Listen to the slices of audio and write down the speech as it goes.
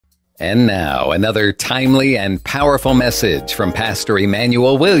And now, another timely and powerful message from Pastor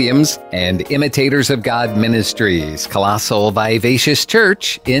Emmanuel Williams and Imitators of God Ministries, Colossal Vivacious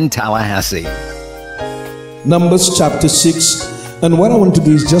Church in Tallahassee. Numbers chapter 6. And what I want to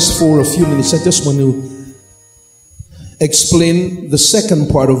do is just for a few minutes, I just want to explain the second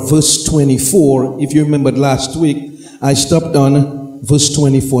part of verse 24. If you remembered last week, I stopped on verse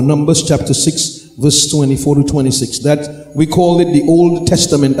 24. Numbers chapter 6. Verse 24 to 26, that we call it the Old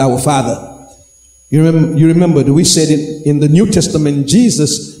Testament, our Father. You remember, we said it in the New Testament,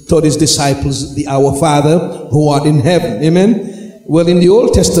 Jesus taught his disciples the Our Father who art in heaven. Amen. Well, in the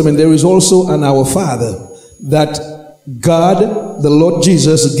Old Testament, there is also an Our Father that God, the Lord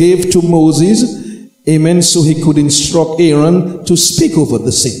Jesus, gave to Moses. Amen. So he could instruct Aaron to speak over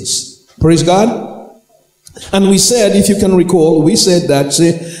the saints. Praise God. And we said, if you can recall, we said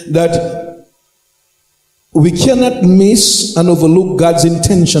that we cannot miss and overlook God's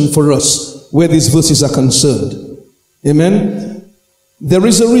intention for us where these verses are concerned. Amen. There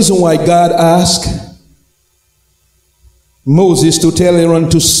is a reason why God asked Moses to tell Aaron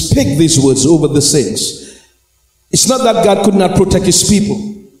to speak these words over the saints. It's not that God could not protect his people.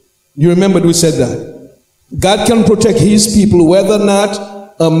 You remembered we said that. God can protect his people whether or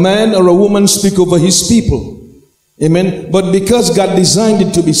not a man or a woman speak over his people. Amen. But because God designed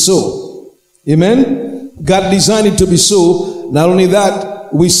it to be so. Amen. God designed it to be so. Not only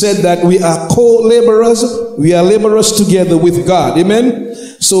that, we said that we are co-laborers. We are laborers together with God. Amen.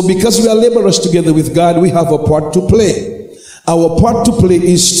 So because we are laborers together with God, we have a part to play. Our part to play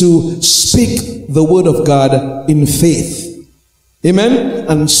is to speak the word of God in faith. Amen.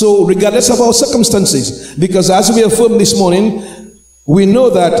 And so regardless of our circumstances, because as we affirmed this morning, we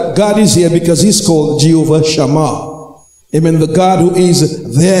know that God is here because he's called Jehovah Shammah. Amen. The God who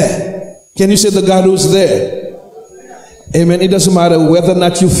is there. Can you say the God who's there? Amen. It doesn't matter whether or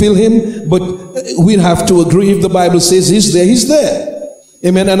not you feel him, but we have to agree if the Bible says he's there, he's there.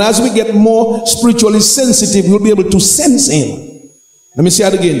 Amen. And as we get more spiritually sensitive, we'll be able to sense him. Let me say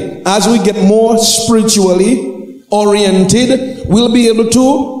that again. As we get more spiritually oriented, we'll be able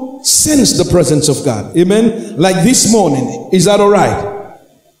to sense the presence of God. Amen. Like this morning. Is that all right?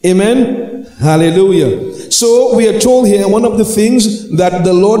 Amen. Hallelujah. So we are told here, one of the things that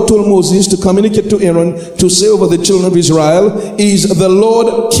the Lord told Moses to communicate to Aaron to say over the children of Israel is, the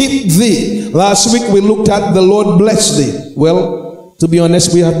Lord keep thee. Last week we looked at the Lord bless thee. Well, to be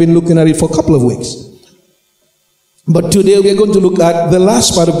honest, we have been looking at it for a couple of weeks. But today we are going to look at the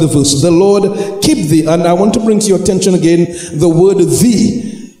last part of the verse, the Lord keep thee. And I want to bring to your attention again the word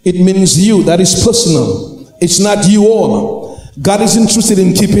thee. It means you. That is personal. It's not you all. God is interested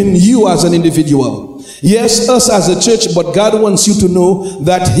in keeping you as an individual. Yes, us as a church, but God wants you to know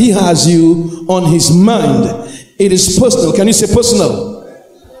that he has you on his mind. It is personal. Can you say personal?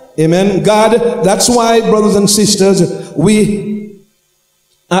 Amen. God, that's why, brothers and sisters,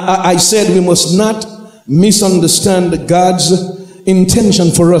 I said we must not misunderstand God's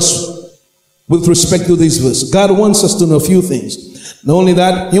intention for us with respect to this verse. God wants us to know a few things. Not only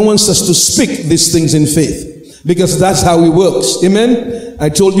that, he wants us to speak these things in faith. Because that's how he works. Amen. I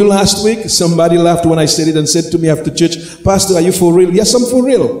told you last week, somebody laughed when I said it and said to me after church, Pastor, are you for real? Yes, I'm for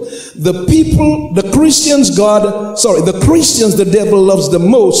real. The Christians the devil loves the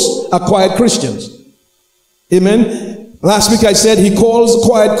most are quiet Christians. Amen. Last week I said he calls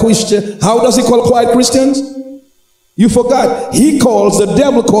quiet Christians. How does he call quiet Christians? You forgot. The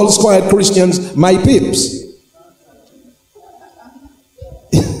devil calls quiet Christians my pips.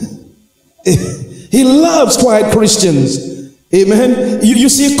 He loves quiet Christians. Amen. You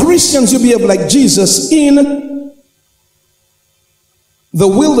see, Christians, you'll be able, like Jesus in the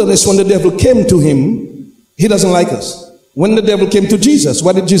wilderness when the devil came to him. He doesn't like us. When the devil came to Jesus,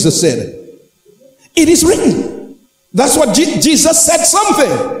 what did Jesus say? It is written. That's what Jesus said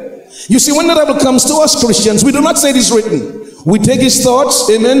something. You see, when the devil comes to us Christians, we do not say it is written. We take his thoughts,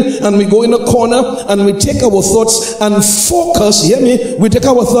 amen, and we go in a corner and we take our thoughts and focus, hear me? We take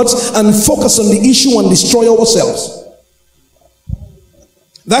our thoughts and focus on the issue and destroy ourselves.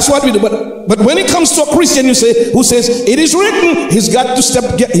 That's what we do. But when it comes to a Christian, who says, it is written, he's got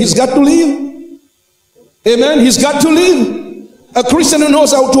to leave. Amen, he's got to leave. A Christian who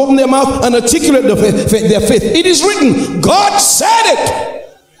knows how to open their mouth and articulate their faith. It is written, God said it.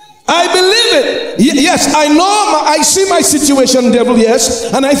 I believe it. Yes, I know. I see my situation, devil,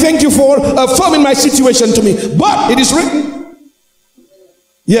 yes. And I thank you for affirming my situation to me. But it is written.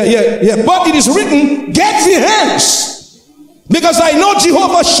 Yeah. But it is written, get the hands. Because I know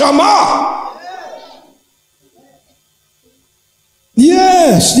Jehovah Shammah.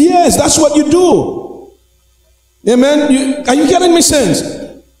 Yes, that's what you do. Amen. Are you getting me sense?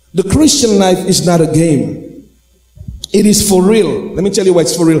 The Christian life is not a game. It is for real. Let me tell you why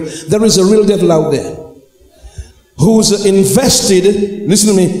it's for real. There is a real devil out there who's invested, listen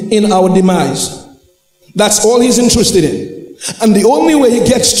to me, in our demise. That's all he's interested in. And the only way he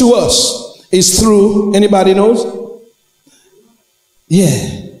gets to us is through, anybody knows?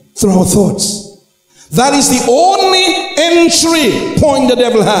 Yeah, through our thoughts. That is the only entry point the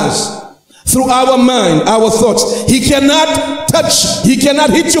devil has. Through our mind, our thoughts. He cannot touch, he cannot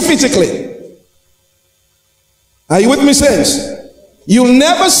hit you physically. Are you with me, saints? You'll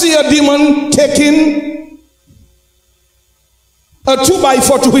never see a demon taking a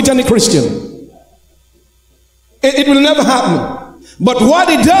 2x4 to hit any Christian. It will never happen. But what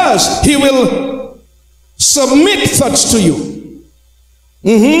he does, he will submit thoughts to you.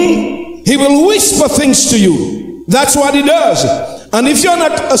 He will whisper things to you. That's what he does. And if you're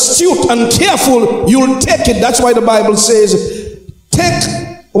not astute and careful, you'll take it. That's why the Bible says, take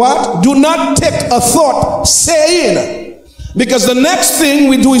what? Do not take a thought saying. Because the next thing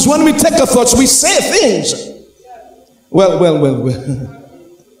we do is when we take a thought, we say things. Well.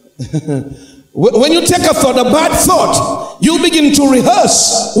 When you take a thought, a bad thought, you begin to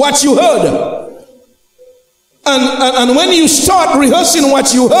rehearse what you heard. And when you start rehearsing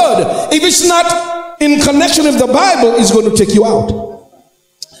what you heard, if it's not in connection with the Bible, it's going to take you out.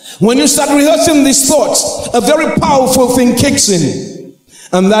 When you start rehearsing these thoughts, a very powerful thing kicks in,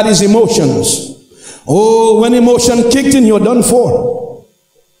 and that is emotions. Oh, when emotion kicked in, you're done for.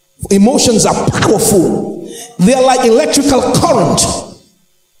 Emotions are powerful. They are like electrical current.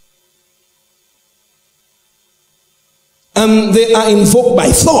 And they are invoked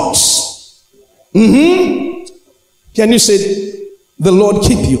by thoughts. Can you say, the Lord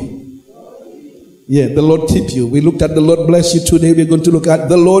keep you? Yeah, the Lord keep you. We looked at the Lord bless you. Today we're going to look at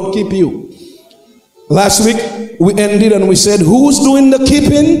the Lord keep you. Last week we ended and we said, who's doing the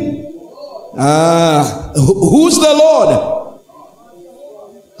keeping? Who's the Lord?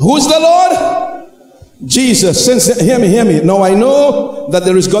 Who's the Lord? Jesus. Hear me. Now I know that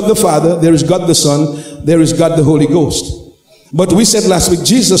there is God the Father, there is God the Son, there is God the Holy Ghost. But we said last week,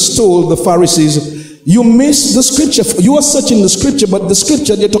 Jesus told the Pharisees, you miss the scripture. You are searching the scripture, but the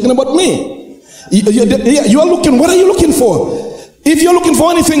scripture, they're talking about me. You are looking, what are you looking for? If you're looking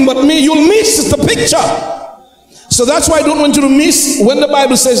for anything but me, you'll miss the picture. So that's why I don't want you to miss when the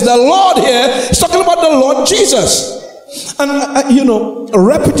Bible says the Lord here is talking about the Lord Jesus. And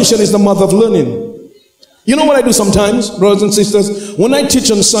repetition is the mother of learning. You know what I do sometimes, brothers and sisters? When I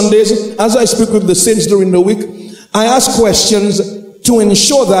teach on Sundays, as I speak with the saints during the week, I ask questions to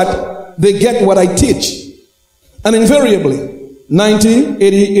ensure that they get what I teach. And invariably, 90,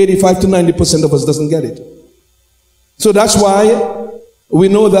 80, 85 to 90% of us doesn't get it. So that's why we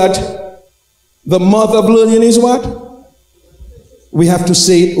know that the mother of learning is what? We have to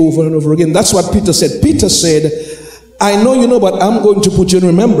say it over and over again. That's what Peter said. Peter said, I know you know, but I'm going to put you in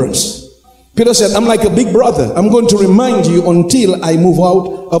remembrance. Peter said, I'm like a big brother. I'm going to remind you until I move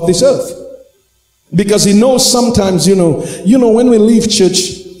out of this earth. Because he knows sometimes, when we leave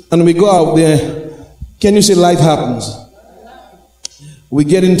church and we go out there, can you say life happens? We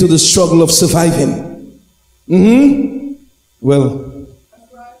get into the struggle of surviving. Well,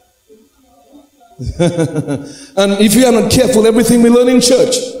 and if we are not careful, everything we learn in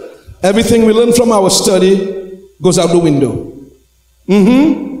church, everything we learn from our study goes out the window.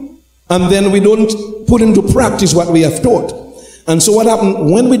 And then we don't put into practice what we have taught. And so what happens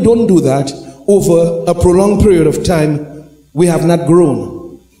when we don't do that over a prolonged period of time, we have not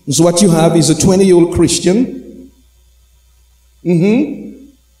grown. So what you have is a 20-year-old Christian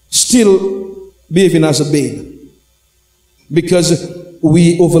still behaving as a babe. Because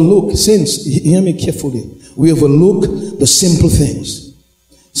we overlook, saints, hear me carefully, we overlook the simple things.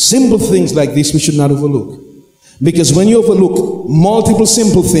 Simple things like this we should not overlook. Because when you overlook multiple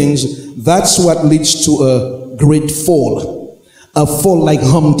simple things, that's what leads to a great fall. A fall like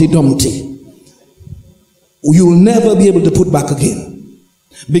Humpty Dumpty. You'll never be able to put back again.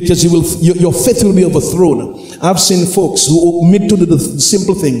 Because your faith will be overthrown. I've seen folks who omit to do the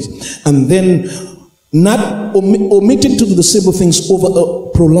simple things and then not omitting to do the simple things over a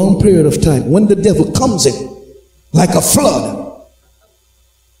prolonged period of time. When the devil comes in like a flood,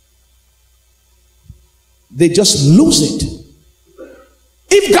 they just lose it.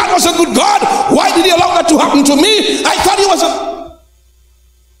 If God was a good God, why did he allow that to happen to me? I thought he was a...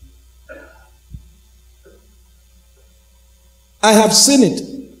 I have seen it.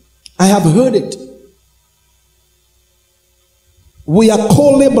 I have heard it. We are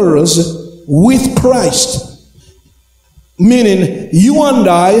co-laborers with Christ. Meaning, you and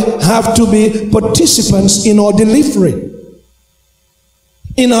I have to be participants in our delivery.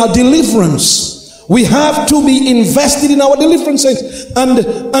 in our deliverance. We have to be invested in our deliverance. And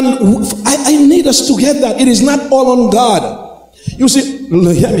I need us to get that. It is not all on God. You see,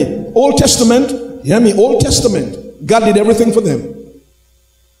 hear me. Old Testament, hear me, Old Testament. God did everything for them.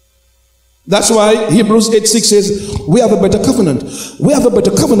 That's why Hebrews 8:6 says, we have a better covenant. We have a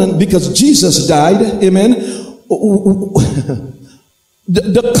better covenant because Jesus died. Amen.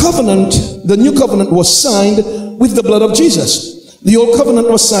 The covenant, the new covenant was signed with the blood of Jesus. The old covenant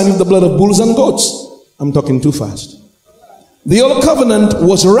was signed with the blood of bulls and goats. I'm talking too fast. The old covenant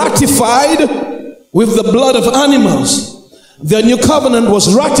was ratified with the blood of animals. The new covenant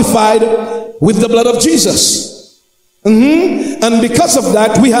was ratified with the blood of Jesus. And because of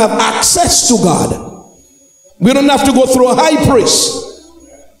that, we have access to God. We don't have to go through a high priest.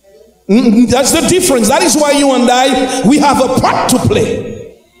 That's the difference. That is why you and I, we have a part to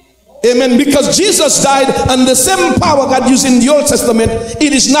play. Amen. Because Jesus died, and the same power God used in the Old Testament,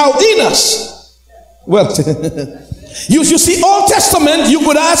 it is now in us. Well, you see, Old Testament, you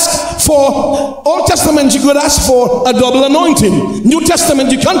could ask for a double anointing. New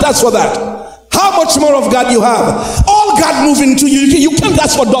Testament, you can't ask for that. How much more of God you have? All God moving to you, you can't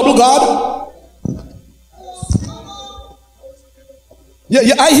ask for double God.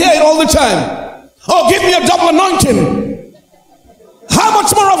 Yeah, I hear it all the time. Oh, give me a double anointing. How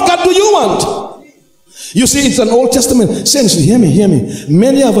much more of God do you want? You see, it's an Old Testament. Saints, hear me.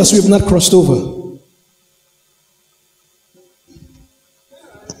 Many of us, we have not crossed over.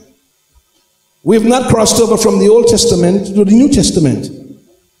 We have not crossed over from the Old Testament to the New Testament.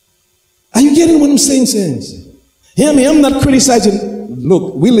 Are you getting what I'm saying, saints? Hear me, I'm not criticizing.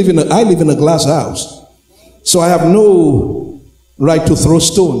 Look, I live in a glass house, so I have no right to throw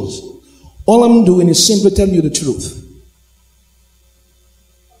stones. All I'm doing is simply telling you the truth.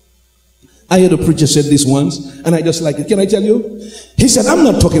 I heard a preacher said this once, and I just like it. Can I tell you? He said, I'm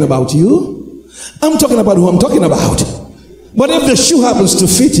not talking about you. I'm talking about who I'm talking about. But if the shoe happens to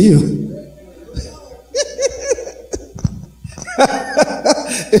fit you,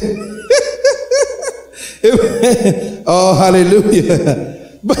 oh,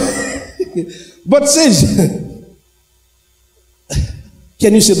 hallelujah. But says,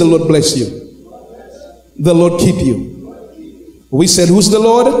 can you say the Lord bless you? The Lord keep you. We said, who's the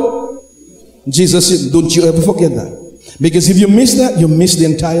Lord? Jesus said, don't you ever forget that. Because if you miss that, you miss the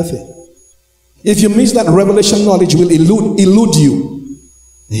entire thing. If you miss that, revelation knowledge will elude you.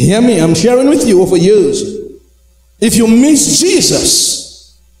 Hear me, I'm sharing with you over years. If you miss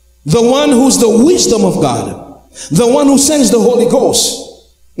Jesus, the one who's the wisdom of God, the one who sends the Holy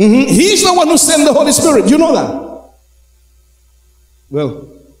Ghost, he's the one who sent the Holy Spirit. You know that? Well,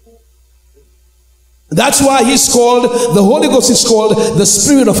 that's why he's called, the Holy Ghost is called the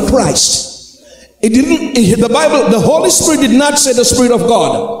Spirit of Christ. The Holy Spirit did not say the Spirit of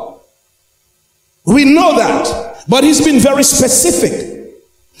God. We know that, but he's been very specific.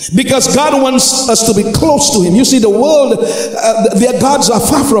 Because God wants us to be close to him. You see, the world, their gods are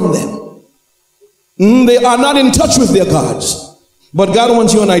far from them. They are not in touch with their gods. But God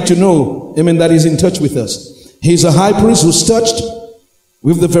wants you and I to know, amen, that he's in touch with us. He's a high priest who's touched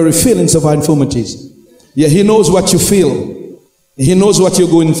with the very feelings of our infirmities. Yeah, he knows what you feel. He knows what you're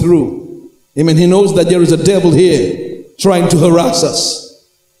going through. Amen. He knows that there is a devil here trying to harass us.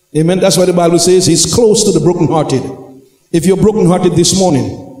 Amen. That's why the Bible says he's close to the brokenhearted. If you're brokenhearted this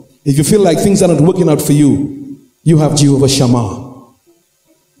morning, if you feel like things are not working out for you, you have Jehovah Shammah.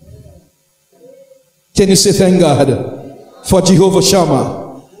 Can you say thank God for Jehovah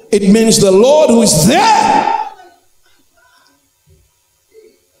Shammah? It means the Lord who is there.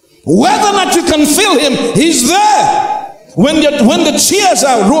 Whether or not you can feel him, he's there. When the tears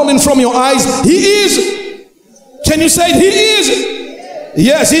are rolling from your eyes, he is. Can you say it? He is?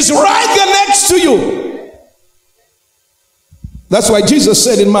 Yes, he's right there next to you. That's why Jesus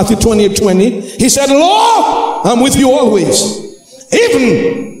said in Matthew 28:20, he said, Lord, I'm with you always,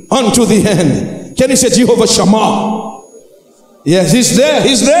 even unto the end. Can you say Jehovah Shammah? Yes, he's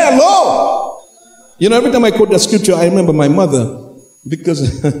there, Lord. You know, every time I quote that scripture, I remember my mother, because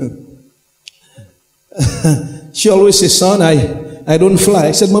she always says, son, I don't fly.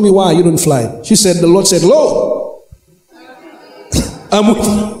 I said, Mommy, why you don't fly? She said, the Lord said, Lord, I'm with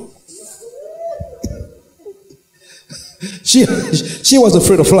you. She was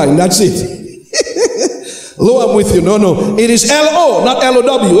afraid of flying. That's it. Lo, I'm with you. No. It is L-O, not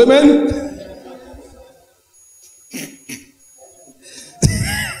L-O-W. Amen.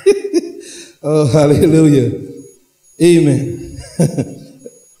 Oh, hallelujah. Amen.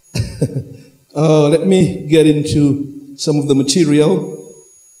 Oh, let me get into some of the material.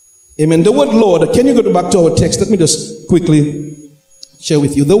 Amen. The word Lord, can you go back to our text? Let me just quickly share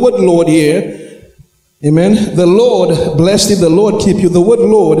with you. The word Lord here, amen. The Lord bless thee, the Lord keep you. The word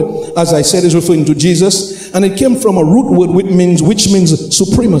Lord, as I said, is referring to Jesus, and it came from a root word which means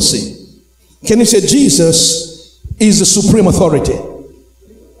supremacy. Can you say Jesus is the supreme authority?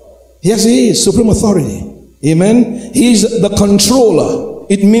 Yes, he is supreme authority. Amen. He is the controller.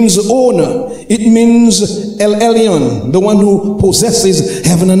 It means owner. It means El Elyon, the one who possesses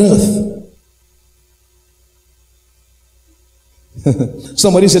heaven and earth.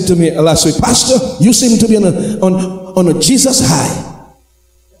 Somebody said to me last week, Pastor, you seem to be on a Jesus high.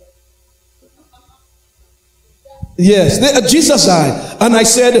 Yes, a Jesus high. And I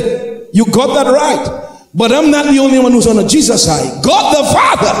said, you got that right. But I'm not the only one who's on a Jesus high. God the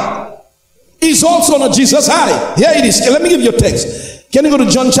Father is also on a Jesus high. Here it is. Let me give you a text. Can you go to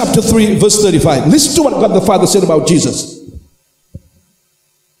John chapter 3 verse 35? Listen to what God the Father said about Jesus.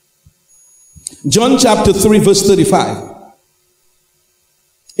 John chapter 3 verse 35.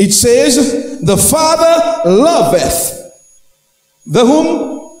 It says, the Father loveth the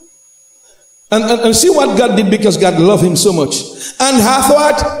whom? And see what God did, because God loved him so much. And hath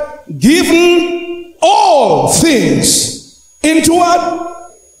what? Given all things into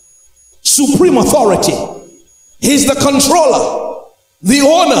what? Supreme authority. He's the controller, the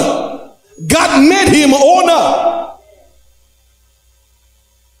owner. God made him owner.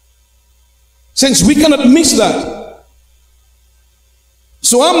 Since we cannot miss that.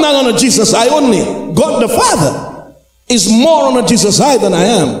 So I'm not on a Jesus high only. God the Father is more on a Jesus high than I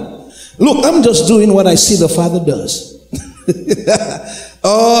am. Look, I'm just doing what I see the Father does.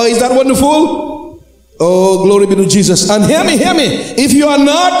 Oh, is that wonderful? Oh, glory be to Jesus. And hear me. If you are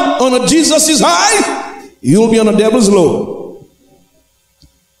not on a Jesus' high, you'll be on a devil's low.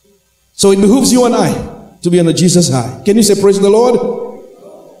 So it behooves you and I to be on a Jesus high. Can you say praise the Lord?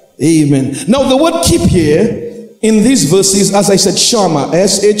 Amen. Now the word keep here in these verses, as I said, Shammah,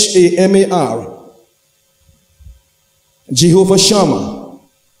 S-H-A-M-A-R. Jehovah Shammah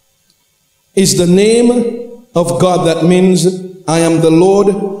is the name of God that means I am the Lord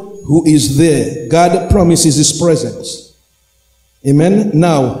who is there. God promises his presence. Amen.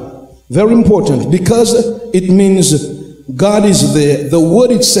 Now, very important, because it means God is there, the word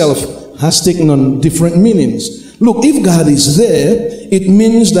itself has taken on different meanings. Look, if God is there, it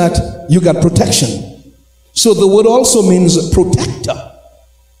means that you got protection. So the word also means protector.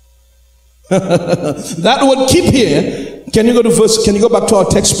 That word keep here. Can you go back to our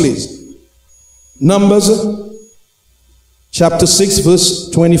text, please? Numbers chapter 6 verse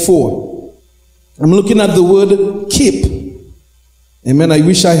 24. I'm looking at the word keep. Amen. I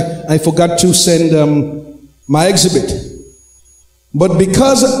wish I forgot to send my exhibit. But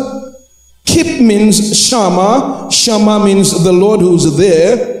because keep means Shammah, Shammah means the Lord who's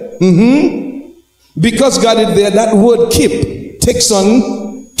there. Because God is there, that word keep takes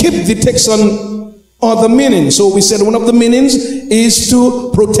on other meanings. So we said one of the meanings is to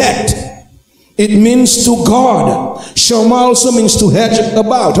protect. It means to guard. Shammah also means to hedge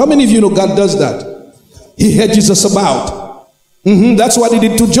about. How many of you know God does that? He hedges us about. That's what he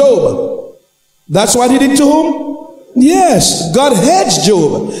did to Job. That's what he did to whom? Yes, God hedged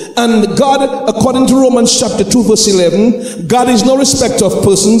Job. And God, according to Romans chapter 2 verse 11, God is no respecter of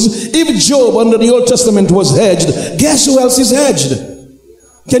persons. If Job under the Old Testament was hedged, guess who else is hedged?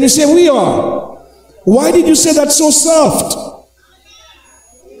 Can you say we are? Why did you say that so soft?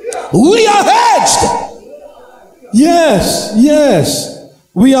 We are hedged. Yes,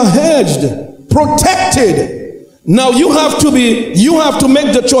 we are hedged, protected. Now you have to make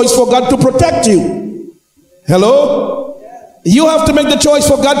the choice for God to protect you. Hello? You have to make the choice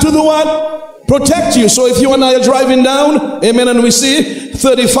for God to do what? Protect you. So if you and I are driving down, amen, and we see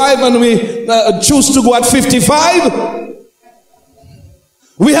 35 and we choose to go at 55,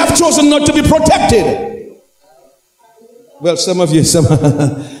 we have chosen not to be protected. Well, some of you,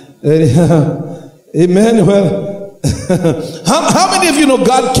 amen. Well, how many of you know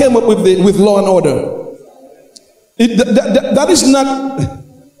God came up with law and order? That is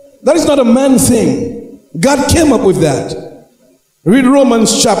not a man thing. God came up with that. Read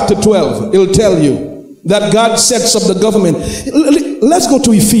Romans chapter 12. It'll tell you that God sets up the government. Let's go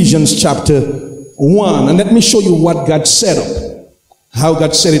to Ephesians chapter 1 and let me show you what God set up. How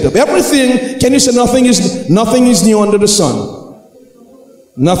God set it up. Everything, can you say nothing is new under the sun?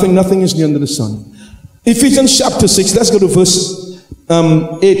 Nothing is new under the sun. Ephesians chapter 6, let's go to verse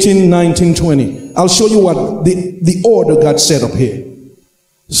 18, 19, 20. I'll show you what the order God set up here.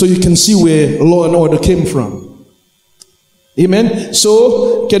 So you can see where law and order came from. Amen.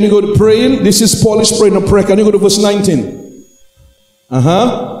 So, can you go to praying? This is Paul is praying a prayer. Can you go to verse 19?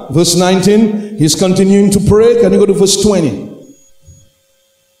 Verse 19. He's continuing to pray. Can you go to verse 20?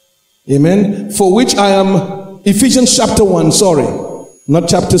 Amen. For which I am, Ephesians chapter 1, sorry, not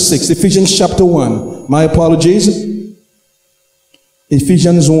chapter 6, Ephesians chapter 1. My apologies.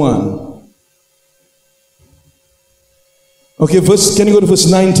 Ephesians 1. Okay, can you go to verse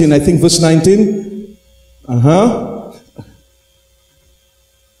 19? I think verse 19.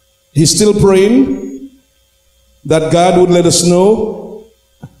 He's still praying that God would let us know.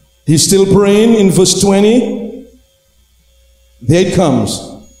 He's still praying in verse 20. There it comes.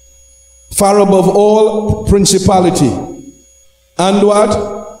 Far above all principality and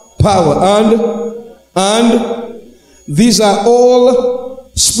what? Power and these are all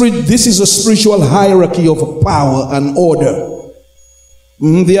spirit. This is a spiritual hierarchy of power and order.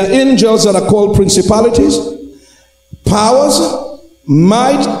 There are angels that are called principalities, powers,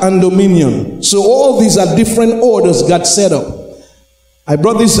 might, and dominion. So all these are different orders God set up. I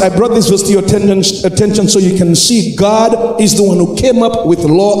brought this verse to your attention so you can see God is the one who came up with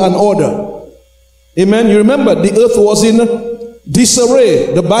law and order. Amen. You remember the earth was in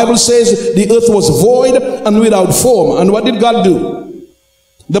disarray. The Bible says the earth was void and without form. And what did God do?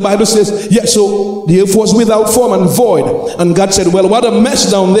 The Bible says, so the earth was without form and void. And God said, well, what a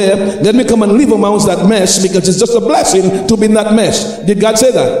mess down there. Let me come and live amongst that mess, because it's just a blessing to be in that mess. Did God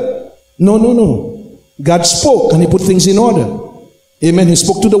say that? No. God spoke and he put things in order. Amen. He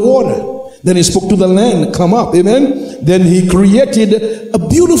spoke to the water. Then he spoke to the land. Come up. Amen. Then he created a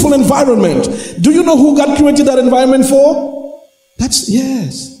beautiful environment. Do you know who God created that environment for?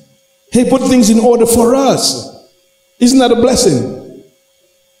 Yes. He put things in order for us. Isn't that a blessing?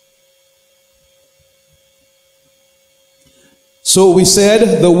 So we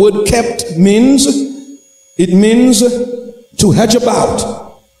said the word kept means to hedge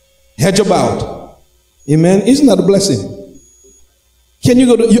about. Hedge about. Amen. Isn't that a blessing? Can you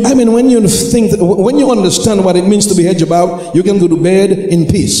go to, when you understand what it means to be hedged about, you can go to bed in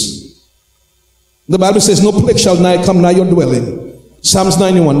peace. The Bible says no plague shall come nigh your dwelling. Psalms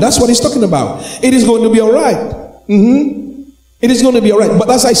 91. That's what he's talking about. It is going to be all right. It is going to be all right. But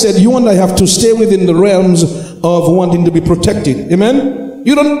as I said, you and I have to stay within the realms of wanting to be protected. Amen?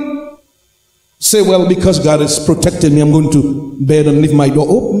 You don't say, well, because God has protected me, I'm going to bed and leave my door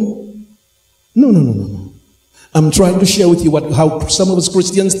open. No. I'm trying to share with you how some of us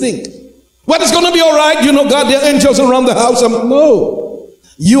Christians think. What is going to be all right? God, there are angels around the house. No.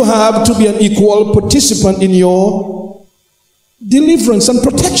 You have to be an equal participant in your deliverance and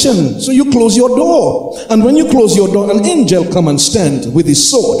protection. So you close your door. And when you close your door, an angel come and stand with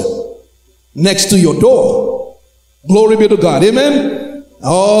his sword next to your door. Glory be to God. Amen.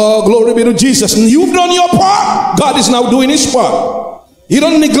 Oh, glory be to Jesus. And you've done your part. God is now doing his part. You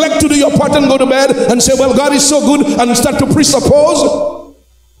don't neglect to do your part and go to bed and say, well, God is so good, and start to presuppose.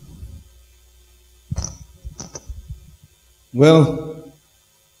 Well,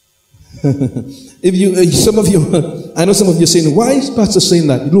 some of you, I know some of you are saying, why is Pastor saying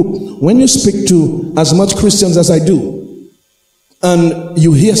that? Look, when you speak to as much Christians as I do, and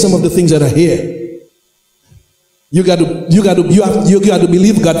you hear some of the things that I hear, you got to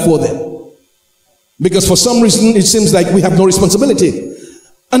believe God for them. Because for some reason, it seems like we have no responsibility.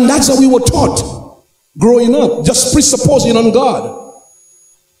 And that's how we were taught growing up, just presupposing on God.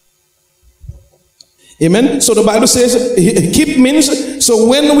 Amen. So the Bible says, keep means, so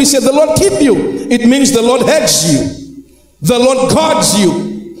when we say the Lord keep you, it means the Lord hedges you. The Lord guards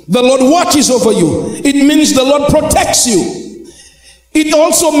you. The Lord watches over you. It means the Lord protects you. It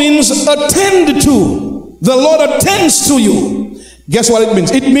also means attend to. The Lord attends to you. Guess what it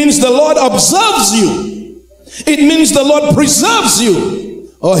means? It means the Lord observes you. It means the Lord preserves you.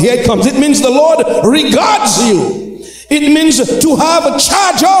 Oh, here it comes. It means the Lord regards you. It means to have a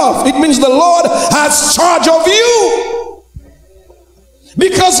charge of. It means the Lord has charge of you.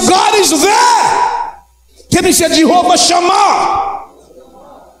 Because God is there. Can you say Jehovah Shammah?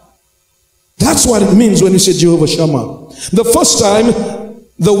 That's what it means when you say Jehovah Shammah. The first time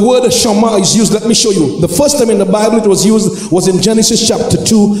the word Shammah is used, let me show you. The first time in the Bible it was used was in Genesis chapter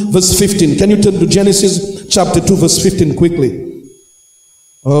 2 verse 15. Can you turn to Genesis chapter 2 verse 15 quickly?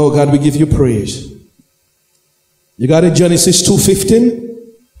 Oh God, we give you praise. You got it? Genesis 2:15.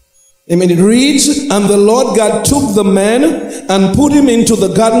 Amen. It reads, and the Lord God took the man and put him into the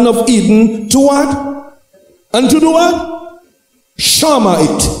Garden of Eden to what? And to do what? Shammah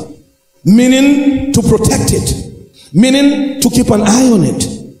it. Meaning to protect it. Meaning to keep an eye on it.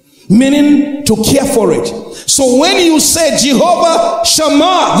 Meaning to care for it. So when you say Jehovah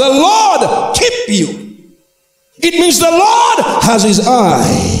Shammah, the Lord keep you, it means the Lord has his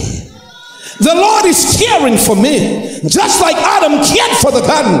eye. The Lord is caring for me. Just like Adam cared for the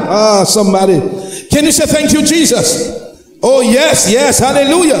garden. Somebody. Can you say thank you, Jesus? Oh, yes,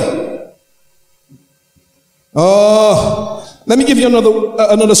 hallelujah. Oh, let me give you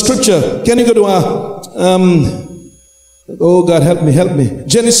another scripture. Can you go to oh God, help me.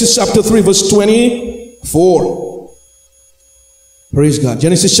 Genesis chapter 3 verse 24. Praise God.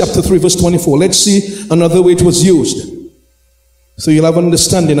 Genesis chapter 3 verse 24. Let's see another way it was used. So you'll have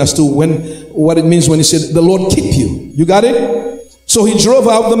understanding as to what it means when he said, the Lord keep you. You got it? So he drove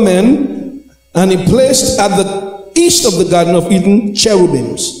out the men, and he placed at the east of the Garden of Eden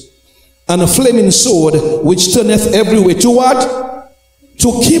cherubims, and a flaming sword which turneth every way. To what?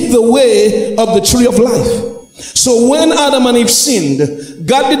 To keep the way of the tree of life. So when Adam and Eve sinned,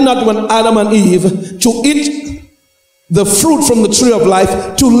 God did not want Adam and Eve to eat the fruit from the tree of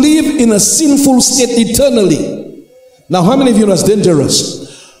life, to live in a sinful state eternally. Now, how many of you know that's dangerous?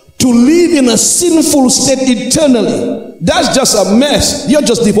 To live in a sinful state eternally. That's just a mess. You're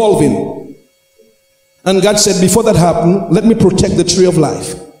just devolving. And God said, before that happened, let me protect the tree of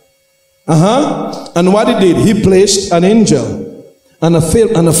life. And what he did, he placed an angel and a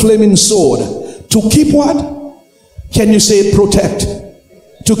flaming sword to keep what? Can you say protect?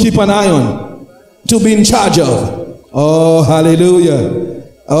 To keep an eye on. To be in charge of. Oh, hallelujah.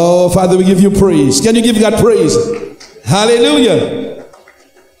 Oh, Father, we give you praise. Can you give God praise? Hallelujah.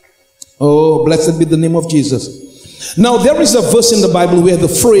 Oh, blessed be the name of Jesus. Now, there is a verse in the Bible where the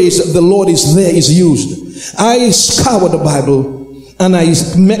phrase, the Lord is there, is used. I scoured the Bible, and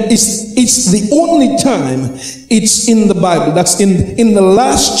it's the only time it's in the Bible. That's in the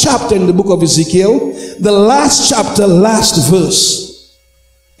last chapter in the book of Ezekiel. The last chapter, last verse.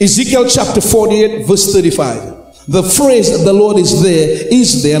 Ezekiel chapter 48, verse 35. The phrase, the Lord is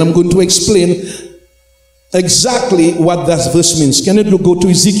there, and I'm going to explain exactly what that verse means. Can you go to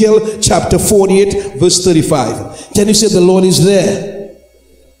Ezekiel chapter 48 verse 35? Can you say the Lord is there?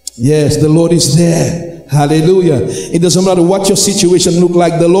 Yes, the Lord is there. Hallelujah. It doesn't matter what your situation look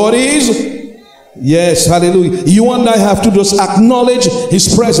like, the Lord is. Yes, hallelujah. You and I have to just acknowledge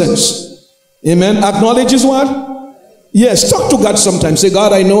his presence. Amen. Acknowledge his what? Yes, talk to God sometimes. Say,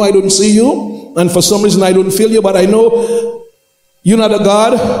 God, I know I don't see you, and for some reason I don't feel you, but I know you're not a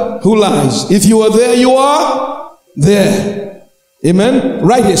God who lies. If you are there, you are there. Amen.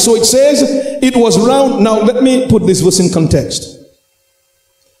 Right here. So it says it was round. Now let me put this verse in context.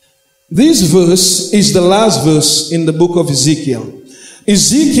 This verse is the last verse in the book of Ezekiel.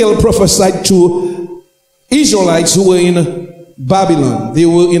 Ezekiel prophesied to Israelites who were in Babylon. They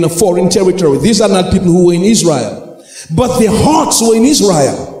were in a foreign territory. These are not people who were in Israel, but their hearts were in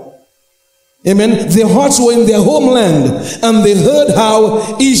Israel. Amen. Their hearts were in their homeland, and they heard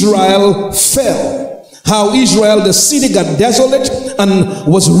how Israel fell, how Israel, the city, got desolate and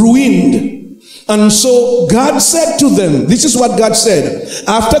was ruined. And so God said to them, this is what God said.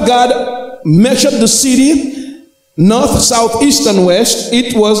 After God measured the city, north, south, east, and west,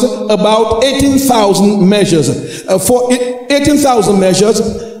 it was about 18,000 measures. For 18,000 measures,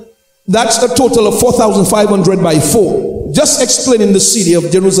 that's a total of 4,500 by 4. Just explaining the city of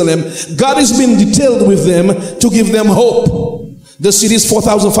Jerusalem. God has been detailed with them to give them hope. The city is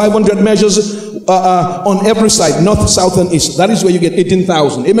 4,500 measures on every side, north, south, and east. That is where you get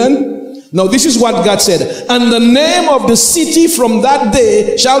 18,000. Amen. Now this is what God said. And the name of the city from that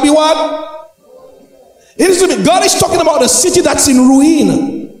day shall be what? God is talking about a city that's in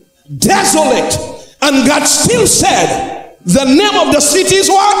ruin, desolate. And God still said, the name of the city is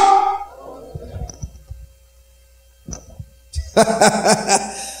what?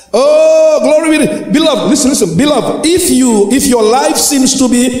 Oh, glory be to beloved. Listen, beloved. If your life seems to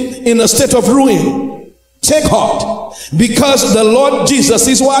be in a state of ruin, take heart, because the Lord Jesus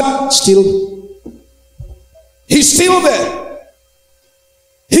is what? Still. He's still there.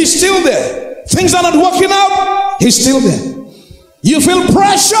 He's still there. Things are not working out. He's still there. You feel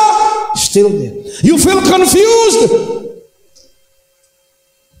pressure. Still there. You feel confused.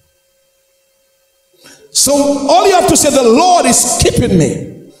 So all you have to say, the Lord is keeping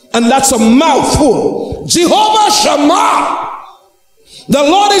me. And that's a mouthful. Jehovah Shammah. The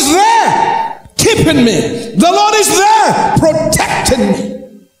Lord is there keeping me. The Lord is there protecting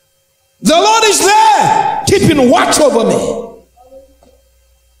me. The Lord is there keeping watch over me.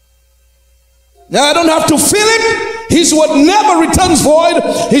 Now I don't have to feel it. His word never returns void.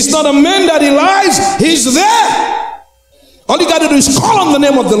 He's not a man that he lies. He's there. All you got to do is call on the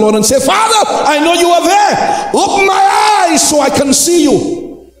name of the Lord and say, Father, I know you are there. Open my eyes so I can see you.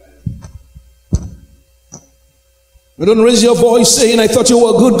 You don't raise your voice saying, I thought you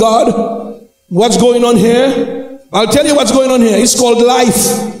were a good God. What's going on here? I'll tell you what's going on here. It's called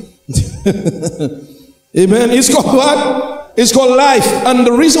life. Amen. It's called what? It's called life. And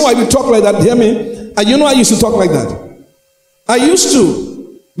the reason why we talk like that, hear me? You know I used to talk like that. I used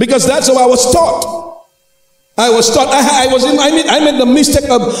to. Because that's how I was taught. I made the mistake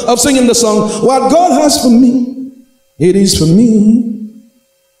of singing the song, what God has for me, it is for me.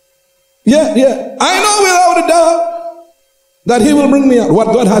 Yeah. I know without a doubt that He will bring me out.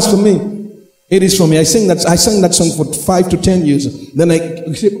 What God has for me, it is for me. I sang that song for 5 to 10 years. Then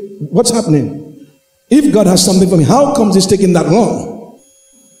what's happening? If God has something for me, how comes it's taking that long?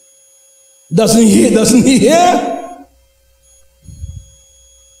 Doesn't He hear?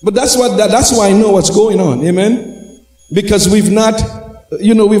 But that's why I know what's going on. Amen. Because we've not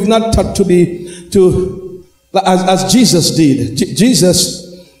taught as Jesus did.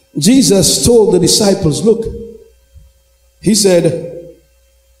 Jesus told the disciples, look, He said,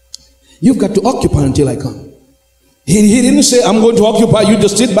 you've got to occupy until I come. He didn't say, I'm going to occupy, you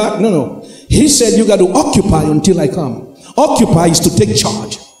just sit back. No. He said, you got to occupy until I come. Occupy is to take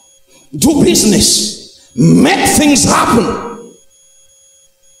charge. Do business. Make things happen.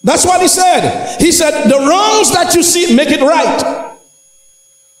 That's what He said. He said, the wrongs that you see, make it right.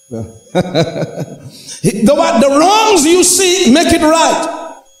 The wrongs you see, make it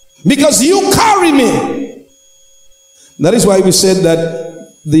right. Because you carry me. That is why we said that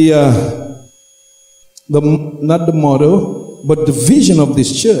not the motto, but the vision of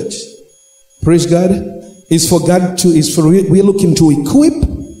this church, praise God, we're looking to equip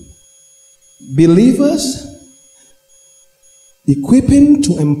believers, equipping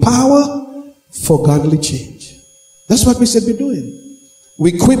to empower for godly change. That's what we said we're doing.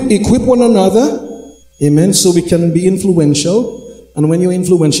 We equip one another, amen, so we can be influential. And when you're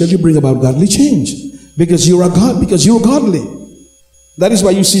influential, you bring about godly change. Because you're godly. That is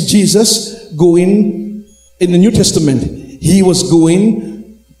why you see Jesus going in the New Testament. He was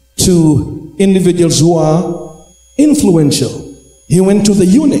going to individuals who are influential. He went to the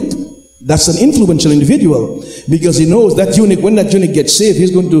eunuch. That's an influential individual, because he knows that eunuch, when that eunuch gets saved,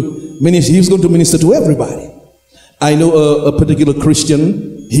 he's going to minister to everybody. I know a particular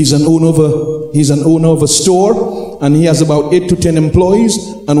Christian. He's an owner of a store, and he has about 8 to 10 employees.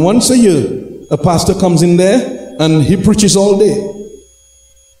 And once a year, a pastor comes in there and he preaches all day.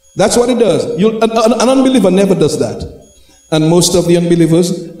 That's what he does. An unbeliever never does that. And most of the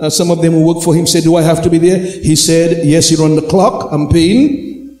unbelievers, some of them who work for him, say, do I have to be there? He said, yes, you're on the clock. I'm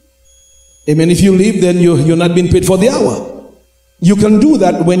paying. Amen. If you leave, then you're not being paid for the hour. You can do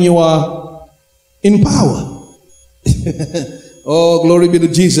that when you are in power. Oh, glory be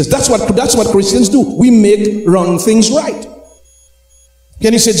to Jesus. That's what Christians do. We make wrong things right.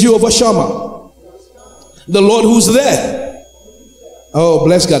 Can you say Jehovah Shammah? The Lord who's there. Oh,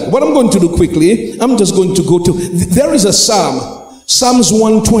 bless God. What I'm going to do quickly, I'm just going to go to, there is a Psalm, Psalms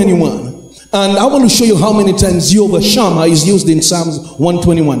 121. And I want to show you how many times Jehovah Shammah is used in Psalms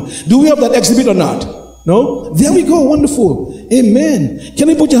 121. Do we have that exhibit or not? No? There we go. Wonderful. Amen. Can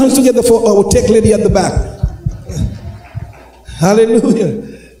you put your hands together for our tech lady at the back? Hallelujah.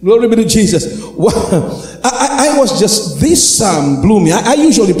 Glory be to Jesus. I was just, this psalm blew me. I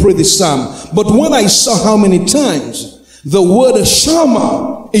usually pray this psalm. But when I saw how many times the word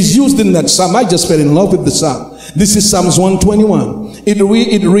Shammah is used in that psalm, I just fell in love with the psalm. This is Psalms 121. It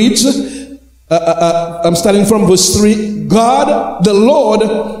reads, I'm starting from verse 3. God, the Lord.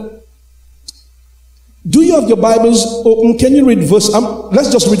 Do you have your Bibles open? Can you read verse?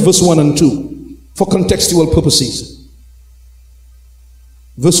 Let's just read verse 1 and 2 for contextual purposes.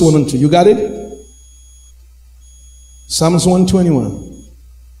 Verse 1 and 2. You got it? Psalms 121.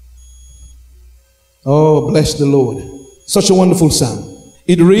 Oh, bless the Lord. Such a wonderful psalm.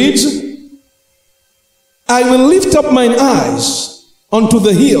 It reads, I will lift up mine eyes unto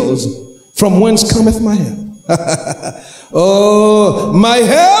the hills, from whence cometh my help? Oh, my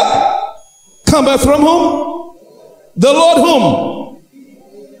help cometh from whom? The Lord whom?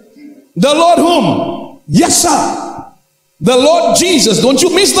 The Lord whom? Yes, sir. The Lord Jesus. Don't you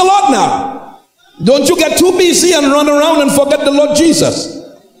miss the Lord now. Don't you get too busy and run around and forget the Lord Jesus.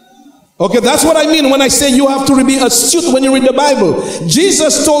 Okay, that's what I mean when I say you have to be astute when you read the Bible.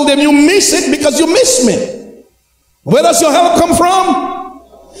 Jesus told them, you miss it because you miss me. Where does your help come from?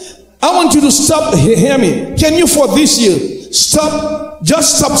 I want you to stop, hear me. Can you for this year,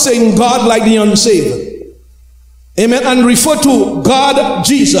 just stop saying God like the unsaved. Amen. And refer to God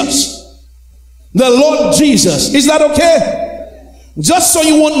Jesus. The Lord Jesus. Is that okay? Just so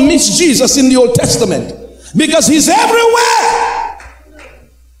you won't miss Jesus in the Old Testament. Because He's everywhere.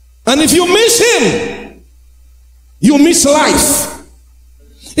 And if you miss Him, you miss life.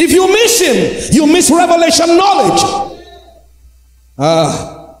 If you miss Him, you miss revelation knowledge.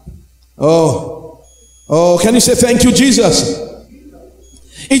 Oh, can you say thank you, Jesus?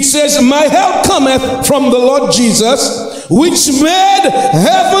 It says, my help cometh from the Lord Jesus, which made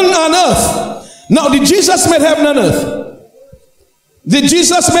heaven and earth. Now, did Jesus make heaven and earth? Did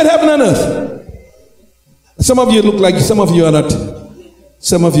Jesus make heaven and earth? Some of you look like, some of you are not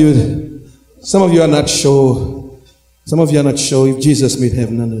sure. Some of you are not sure if Jesus made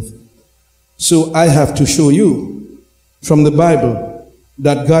heaven and earth. So I have to show you from the Bible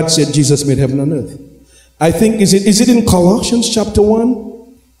that God said Jesus made heaven and earth. I think, is it in Colossians chapter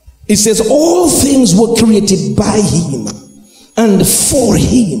 1? It says all things were created by him and for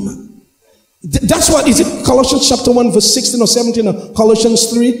him. That's what, is it Colossians chapter 1 verse 16 or 17 or Colossians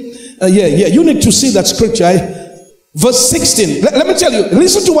 3? Yeah, you need to see that scripture. Verse 16, let me tell you,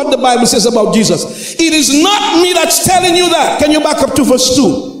 listen to what the Bible says about Jesus. It is not me that's telling you that. Can you back up to verse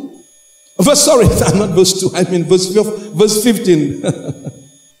 2? Not verse 2, I mean verse 15.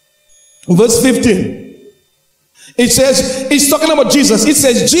 Verse 15. It says, it's talking about Jesus. It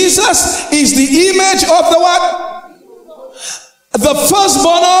says, Jesus is the image of the what? The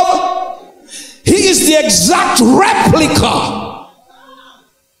firstborn of, he is the exact replica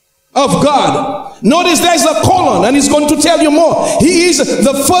of God. Notice there's a colon, and he's going to tell you more. He is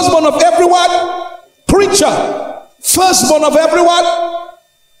the firstborn of every what? Creature. Firstborn of every what?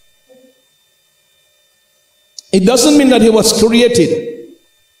 It doesn't mean that he was created.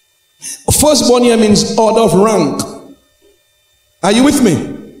 Firstborn here means order of rank. Are you with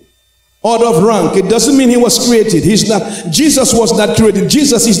me? Order of rank. It doesn't mean he was created. He's not. Jesus was not created.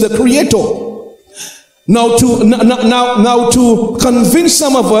 Jesus is the creator. Now to convince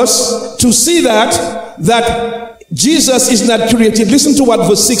some of us to see that Jesus is not created, listen to what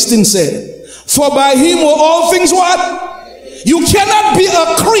verse 16 said. For by him were all things what? You cannot be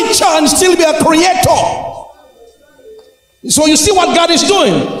a creature and still be a creator. So you see what God is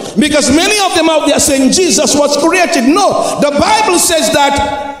doing? Because many of them out there saying Jesus was created. No, the Bible says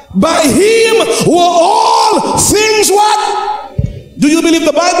that by him were all things what? Do you believe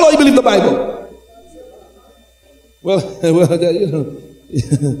the Bible or you believe the Bible? Well, you know,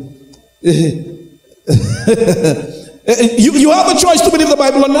 you have a choice to believe the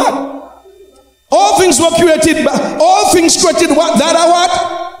Bible or not. All things were created by, all things created what? That are what?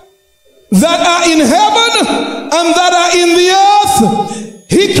 That are in heaven and that are in the earth.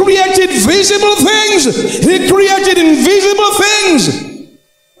 He created visible things. He created invisible things.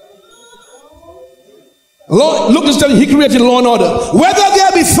 Look, he created law and order. Whether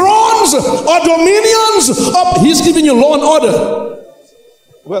there be thrones or dominions, he's giving you law and order.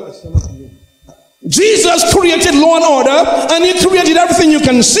 Well, Jesus created law and order, and he created everything you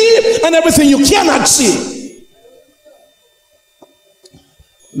can see and everything you cannot see.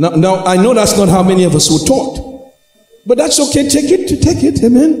 Now I know that's not how many of us were taught, but that's okay. Take it,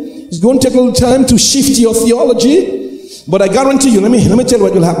 amen. It's going to take a little time to shift your theology, but I guarantee you. Let me tell you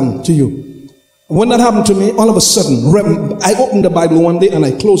what will happen to you. When that happened to me, all of a sudden, I opened the Bible one day and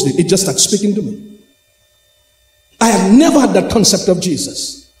I closed it. It just started speaking to me. I have never had that concept of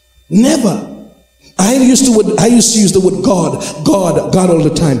Jesus. Never. I used to use the word God all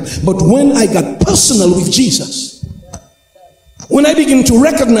the time. But when I got personal with Jesus, when I begin to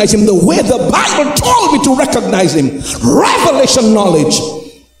recognize him the way the Bible told me to recognize him, revelation knowledge,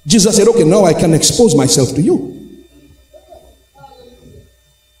 Jesus said, okay, now I can expose myself to you.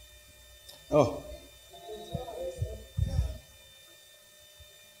 Oh.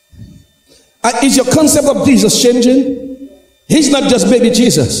 Is your concept of Jesus changing? He's not just baby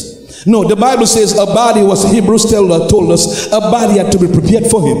Jesus. No, the Bible says a body was, Hebrews told us, a body had to be prepared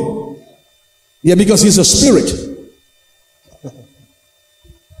for him. Yeah, because he's a spirit.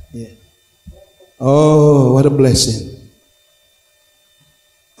 Yeah. Oh, what a blessing.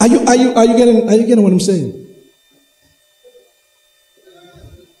 Are you getting what I'm saying?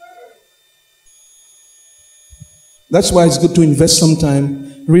 That's why it's good to invest some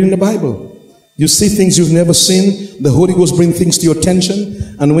time reading the Bible. You see things you've never seen. The Holy Ghost brings things to your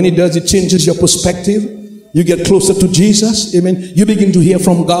attention. And when it does, it changes your perspective. You get closer to Jesus. Amen. You begin to hear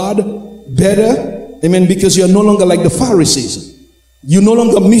from God better. Amen. Because you're no longer like the Pharisees. You no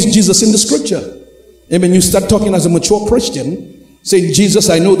longer miss Jesus in the scripture. Amen. You start talking as a mature Christian, saying, Jesus,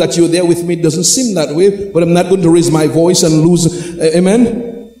 I know that you're there with me. It doesn't seem that way, but I'm not going to raise my voice and lose,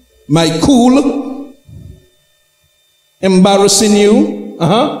 amen, my cool, embarrassing you.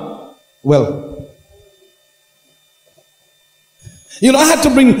 Well, you know, I had to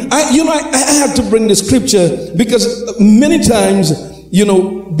bring the scripture because many times, you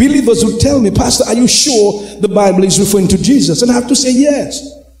know, believers would tell me, Pastor, are you sure the Bible is referring to Jesus? And I have to say, yes.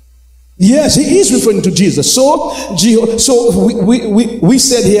 Yes, he is referring to Jesus. So we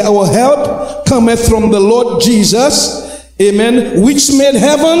said here, our help cometh from the Lord Jesus, amen, which made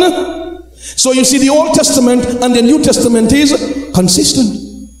heaven. So you see, the Old Testament and the New Testament is consistent.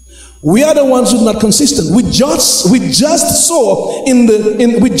 We are the ones who are not consistent. We just saw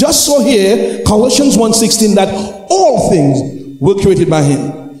here Colossians 1:16 that all things were created by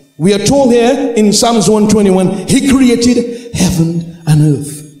him. We are told here in Psalms 121, he created heaven and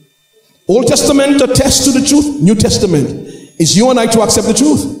earth. Old Testament attests to the truth. New Testament is you and I to accept the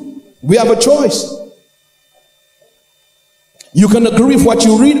truth. We have a choice. You can agree with what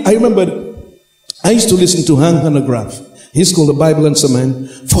you read. I remember I used to listen to Han Hanegraaff. He's called the Bible Answer Man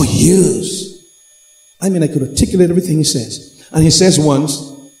for years. I mean, I could articulate everything he says. And he says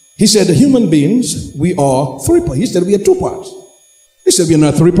once, he said, the human beings, we are three parts. He said we are two parts. He said we are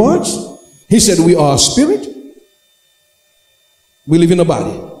not three parts. He said we are spirit. We live in a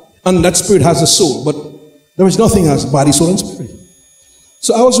body. And that spirit has a soul. But there is nothing as body, soul, and spirit.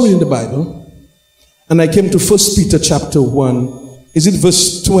 So I was reading the Bible. And I came to 1 Peter chapter 1. Is it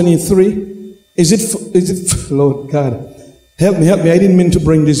verse 23? Is it, Lord God, help me. I didn't mean to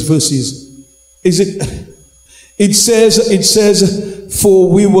bring these verses. It says,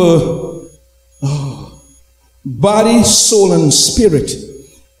 for we were body, soul, and spirit.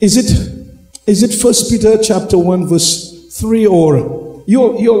 Is it 1 Peter chapter 1 verse 3 or,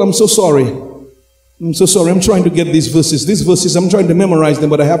 you I'm so sorry. I'm so sorry. I'm trying to get these verses. These verses, I'm trying to memorize them,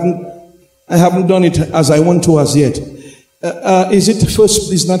 but I haven't done it as I want to as yet.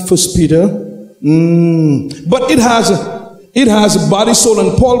 It's not 1 Peter. But it has body, soul,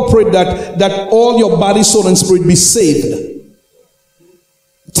 and Paul prayed that all your body, soul, and spirit be saved.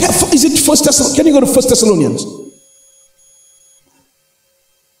 Is it 1 Thessalonians? Can you go to 1 Thessalonians?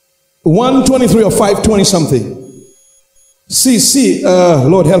 1:23 or 5:20 something.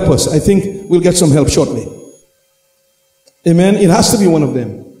 Lord help us. I think we'll get some help shortly. Amen. It has to be one of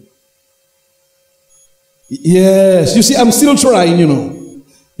them. Yes. You see, I'm still trying,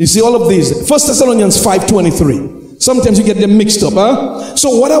 You see all of these. 1 Thessalonians 5:23. Sometimes you get them mixed up, huh?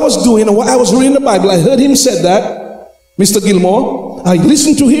 So what I was doing, while I was reading the Bible, I heard him say that, Mr. Gilmore. I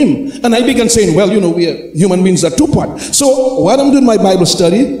listened to him, and I began saying, well, we are human beings are two parts. So while I'm doing my Bible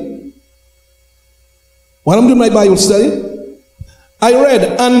study, I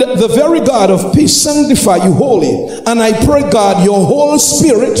read, and the very God of peace sanctify you wholly, and I pray God your whole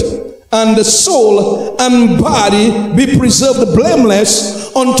spirit and the soul and body be preserved blameless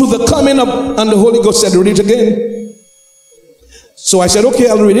unto the coming of, and the Holy Ghost said, read it again. So I said, okay,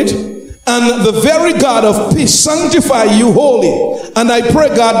 I'll read it. And the very God of peace sanctify you wholly. And I pray,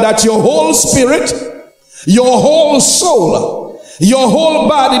 God, that your whole spirit, your whole soul, your whole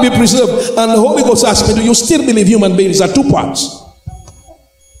body be preserved. And the Holy Ghost asked me, do you still believe human beings are two parts?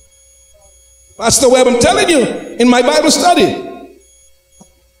 Pastor Webb, I'm telling you, in my Bible study.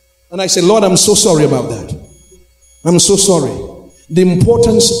 And I said, Lord, I'm so sorry about that. I'm so sorry. The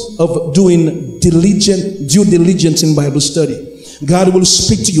importance of doing due diligence in Bible study. God will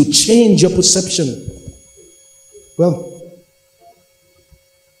speak to you. Change your perception. Well,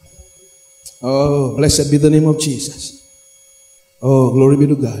 oh, blessed be the name of Jesus. Oh, glory be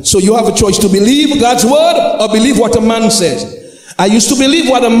to God. So you have a choice to believe God's word or believe what a man says. I used to believe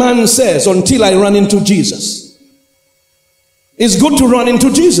what a man says until I ran into Jesus. It's good to run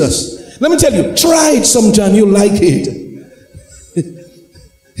into Jesus. Let me tell you, try it sometime, you'll like it.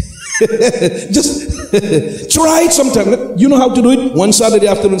 Just try it sometime. You know how to do it? One Saturday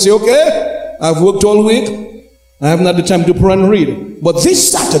afternoon, say, okay, I've worked all week. I haven't had the time to pray and read. But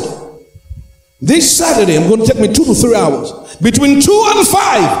this Saturday, I'm going to take me 2 to 3 hours. Between 2 and 5,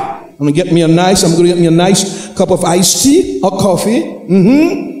 I'm going to get me a nice cup of iced tea or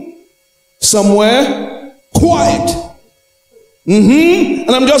coffee. Somewhere quiet.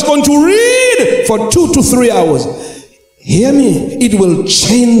 And I'm just going to read for 2 to 3 hours. Hear me, it will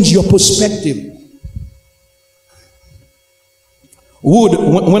change your perspective.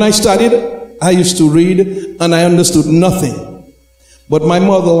 When I studied, I used to read and I understood nothing. But my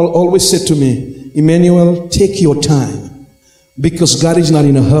mother always said to me, Emmanuel, take your time because God is not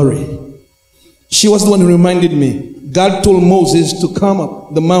in a hurry. She was the one who reminded me. God told Moses to come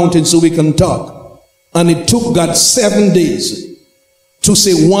up the mountain so we can talk. And it took God 7 days to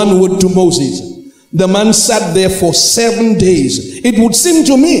say one word to Moses. The man sat there for 7 days. It would seem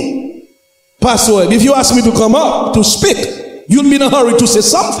to me, Pastor, if you ask me to come up to speak, you'll be in a hurry to say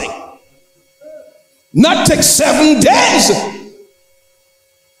something. Not take 7 days.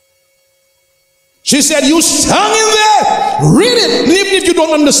 She said, you hang in there, read it. And even if you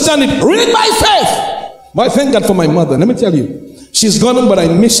don't understand it, read it by faith. But I thank God for my mother. Let me tell you, she's gone, but I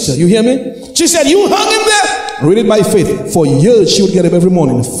missed her. You hear me? She said, you hang in there. Read it by faith. For years, she would get up every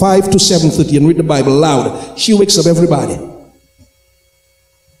morning, 5 to 7:30, and read the Bible loud. She wakes up everybody.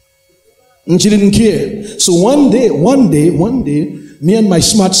 And she didn't care. So one day, Me and my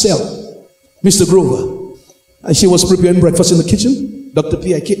smart self, Mr. Grover. And she was preparing breakfast in the kitchen. Dr.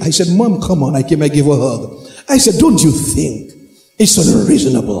 P, I said, Mom, come on. I came, I gave her a hug. I said, don't you think it's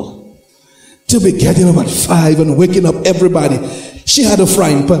unreasonable to be getting up at 5 and waking up everybody? She had a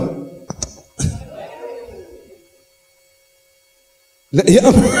frying pan.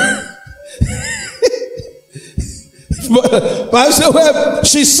 Yeah. But I said, well,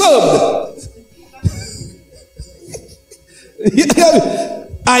 she served.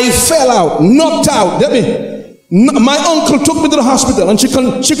 I fell out, knocked out. My uncle took me to the hospital, and she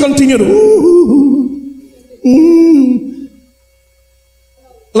continued,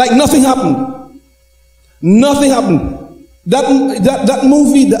 like nothing happened. Nothing happened. That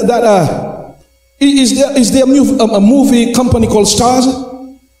movie, is there a movie company called Stars?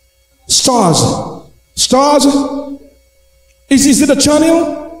 Stars? Is it a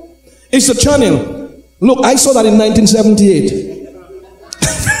channel? It's a channel. Look, I saw that in 1978.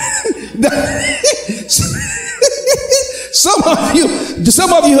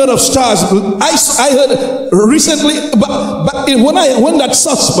 Some of you heard of Stars. I heard recently, but when that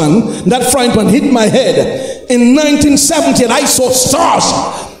saucepan, that frying pan hit my head in 1978, I saw Stars.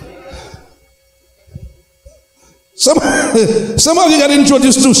 Some of you got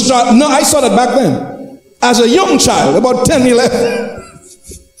introduced to Stars. No, I saw that back then as a young child, about 10, 11.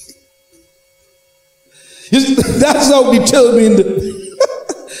 That's how determined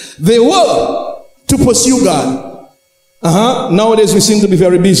they were to pursue God. Nowadays we seem to be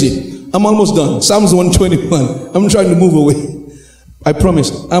very busy. I'm almost done. Psalms 121. I'm trying to move away. I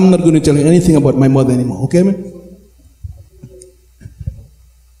promise I'm not going to tell you anything about my mother anymore. Okay, man?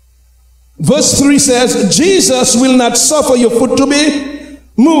 Verse 3 says, Jesus will not suffer your foot to be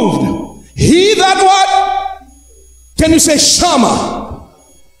moved. He that what? Can you say Shama?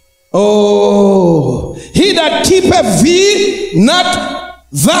 Oh, he that keepeth thee, not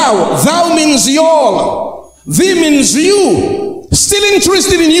thou. Thou means y'all. Thee means you. Still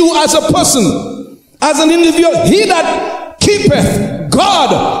interested in you as a person, as an individual. He that keepeth,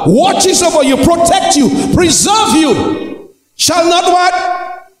 God watches over you, protect you, preserve you, shall not what?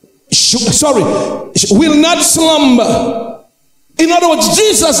 Will not slumber. In other words,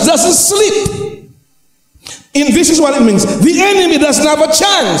 Jesus doesn't sleep. This is what it means. The enemy doesn't have a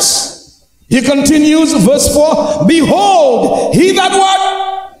chance. He continues, verse 4, behold, he that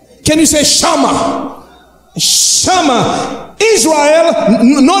what? Can you say Shama? Shama. Israel,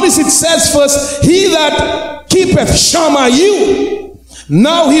 notice it says first, he that keepeth Shama you.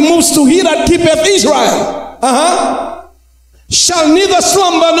 Now he moves to he that keepeth Israel. Shall neither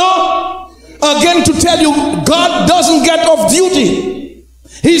slumber nor, again to tell you, God doesn't get off duty.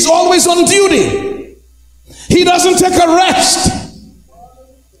 He's always on duty. He doesn't take a rest.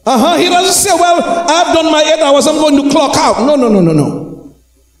 He doesn't say, well, I've done my 8 hours, I'm going to clock out. No.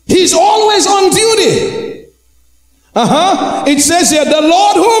 He's always on duty. It says here, the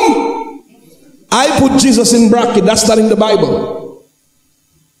Lord whom I put Jesus in bracket. That's not in the Bible.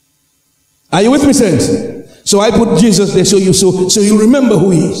 Are you with me, saints? So I put Jesus there so you remember who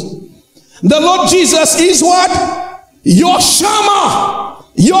he is. The Lord Jesus is what? Your Shama,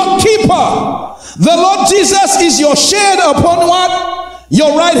 your keeper. The Lord Jesus is your shade upon what?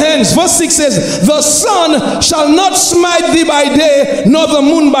 Your right hands. Verse 6 says, the sun shall not smite thee by day, nor the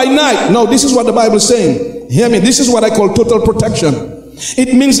moon by night. No, this is what the Bible is saying. Hear me. This is what I call total protection.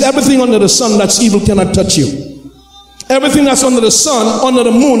 It means everything under the sun that's evil cannot touch you. Everything that's under the sun, under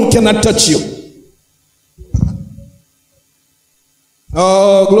the moon, cannot touch you.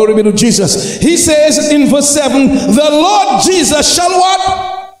 Oh, glory be to Jesus. He says in verse 7, the Lord Jesus shall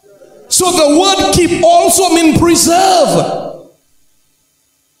what? So the word keep also mean preserve.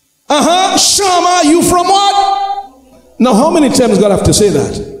 Shama, you from what? Now, how many times God have to say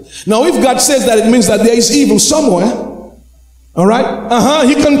that? Now, if God says that, it means that there is evil somewhere. All right?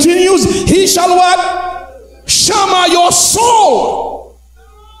 He continues, he shall what? Shama your soul.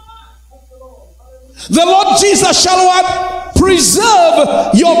 The Lord Jesus shall what?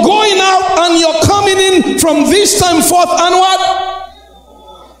 Preserve your going out and your coming in from this time forth and what?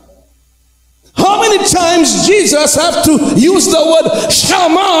 How many times Jesus have to use the word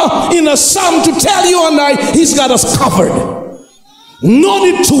Shama in a psalm to tell you and I, he's got us covered. No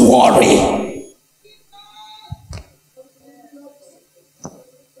need to worry.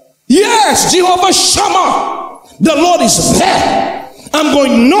 Yes, Jehovah Shammah, the Lord is there. I'm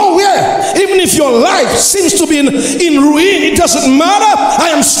going nowhere. Even if your life seems to be in ruin, it doesn't matter. I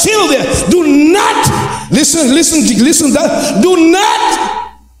am still there. Do not, listen, do not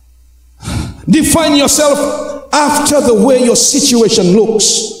define yourself after the way your situation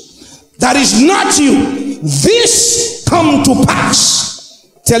looks. That is not you. This come to pass.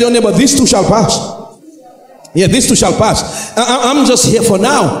 Tell your neighbor, this too shall pass. Yeah, this too shall pass. I'm just here for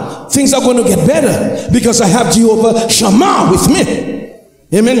now. Things are going to get better because I have Jehovah Shammah with me.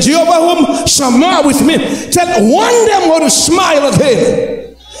 Amen. Jehovah Shammah with me. Tell one day I'm going to smile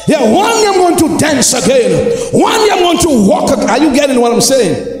again. Yeah, one day I'm going to dance again. One day I'm going to walk again. Are you getting what I'm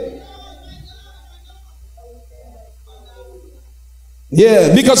saying?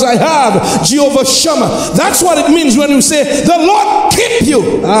 Yeah, because I have Jehovah Shammah. That's what it means when you say, the Lord keep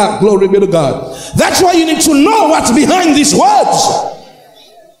you. Ah, glory be to God. That's why you need to know what's behind these words.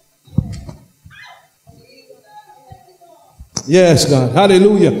 Yes, God.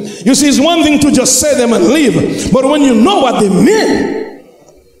 Hallelujah. You see, it's one thing to just say them and leave. But when you know what they mean,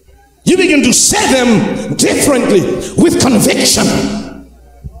 you begin to say them differently with conviction.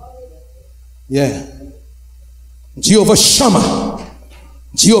 Yeah. Jehovah Shammah.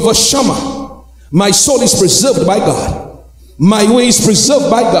 Jehovah Shammah. My soul is preserved by God. My way is preserved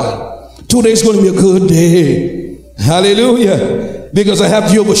by God. Today is going to be a good day. Hallelujah. Because I have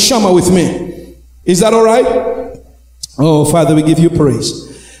Jehovah Shammah with me. Is that all right? Oh, Father, we give you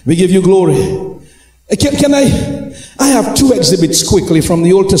praise. We give you glory. Can I have two exhibits quickly from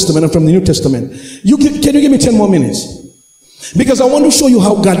the Old Testament and from the New Testament. Can you give me 10 more minutes? Because I want to show you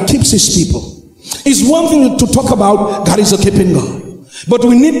how God keeps his people. It's one thing to talk about God is a keeping God. But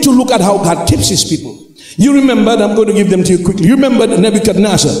we need to look at how God keeps his people. You remember, I'm going to give them to you quickly. You remember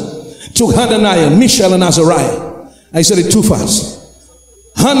Nebuchadnezzar took Hananiah, Mishael, and Azariah. I said it too fast.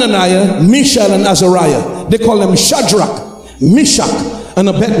 Hananiah, Mishael, and Azariah. They call them Shadrach, Meshach, and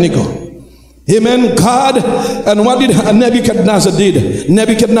Abednego. Amen. God, and what did Nebuchadnezzar did?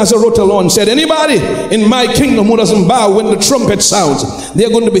 Nebuchadnezzar wrote a law and said, anybody in my kingdom who doesn't bow when the trumpet sounds, they're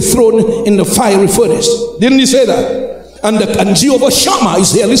going to be thrown in the fiery furnace. Didn't he say that? And Jehovah Shammah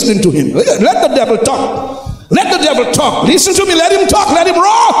is here listening to him. Let the devil talk. Let the devil talk. Listen to me. Let him talk. Let him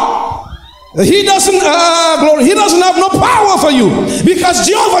roar. He doesn't he doesn't have no power for you, because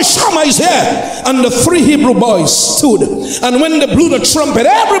Jehovah Shammah is here. And the three Hebrew boys stood, and when they blew the trumpet,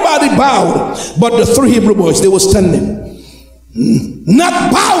 everybody bowed, but the three Hebrew boys, they were standing,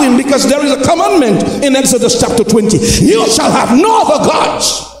 not bowing, because there is a commandment in Exodus chapter 20. You shall have no other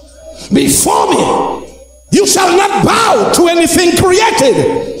gods before me. You shall not bow to anything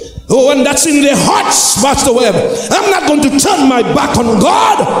created. Oh, and that's in their hearts, Pastor Webb. I'm not going to turn my back on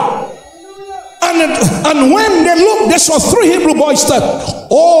God. And when they looked, they saw three Hebrew boys that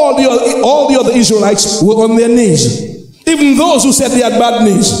all the other Israelites were on their knees. Even those who said they had bad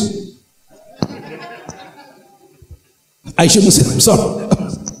knees. I shouldn't say, I'm sorry.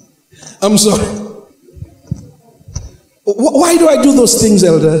 I'm sorry. Why do I do those things,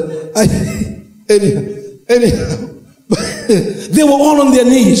 Elder? Anyhow, they were all on their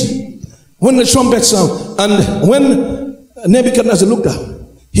knees when the trumpet sounded. And when Nebuchadnezzar looked up,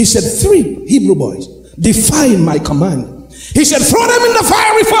 he said, three Hebrew boys defying my command. He said, throw them in the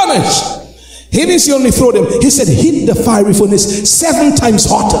fiery furnace. He didn't say only throw them. He said, hit the fiery furnace 7 times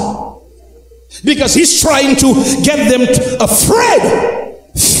hotter. Because he's trying to get them afraid,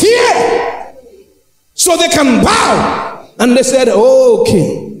 fear, so they can bow. And they said, oh,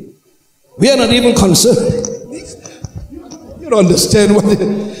 king, we are not even concerned. You don't understand what when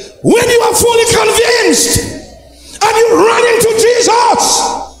you are fully convinced and you run into Jesus,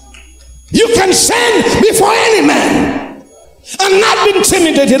 you can stand before any man and not be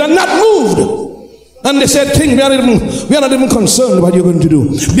intimidated and not moved. And they said, king, we are not even concerned what you're going to do,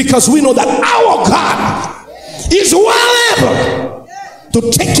 because we know that our God is well able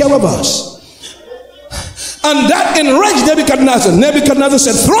to take care of us. And that enraged Nebuchadnezzar. Nebuchadnezzar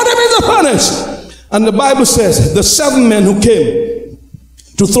said, throw them in the furnace. And the Bible says the 7 men who came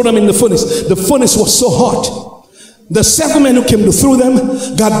to throw them in the furnace was so hot. The 7 men who came to throw them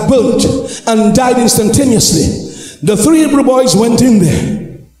got burnt and died instantaneously. The 3 Hebrew boys went in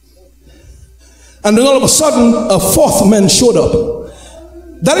there. And then all of a sudden, a 4th man showed up.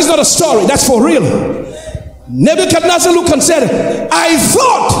 That is not a story. That's for real. Nebuchadnezzar looked and said, I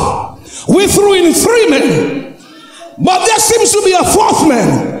thought we threw in 3 men, but there seems to be a 4th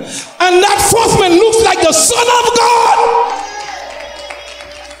man. And that 4th man looks like the Son of God.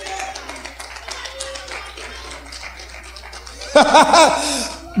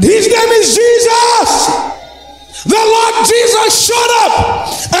 His name is Jesus. The Lord Jesus showed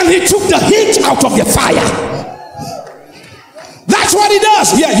up and he took the heat out of your fire. That's what he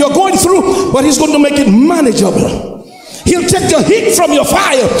does. Yeah, you're going through, but he's going to make it manageable. He'll take the heat from your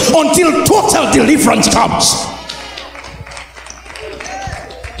fire until total deliverance comes.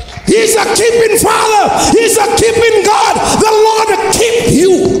 He's a keeping Father. He's a keeping God. The Lord will keep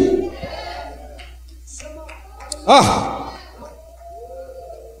you. Ah,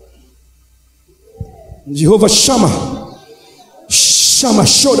 Jehovah Shammah. Shammah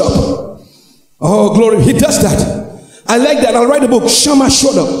showed up. Oh, glory. He does that. I like that. I'll write a book. Shammah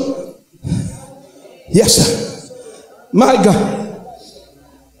showed up. Yes, sir. My God.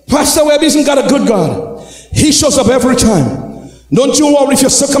 Pastor Webb isn't got a good God. He shows up every time. Don't you worry if your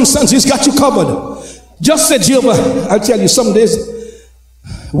circumstances got you covered. Just say Jehovah. I'll tell you, some days,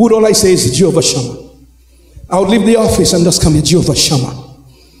 would all I say is Jehovah Shammah. I would leave the office and just come here, Jehovah Shammah.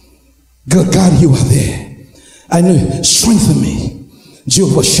 Good God, you are there. I know, strengthen me,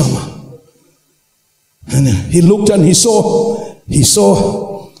 Jehovah Shammah. And he looked and he saw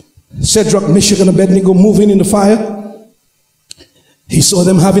Shadrach, Meshach, and Abednego moving in the fire. He saw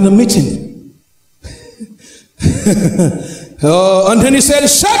them having a meeting. And then he said,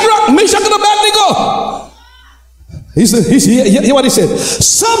 Shadrach, Meshach, and Abednego. Hear what he said.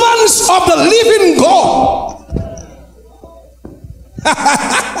 Servants of the living God.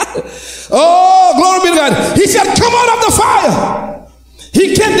 Oh, glory be to God. He said, come out of the fire.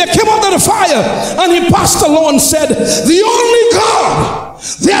 They came out of the fire, and he passed along and said, the only God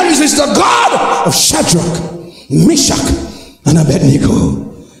there is the God of Shadrach, Meshach, and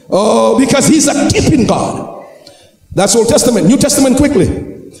Abednego. Oh, because he's a keeping God. That's Old Testament. New Testament quickly.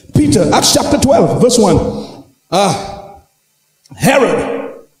 Peter, Acts chapter 12, verse 1.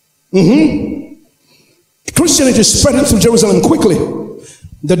 Herod. Christianity is spreading through Jerusalem quickly.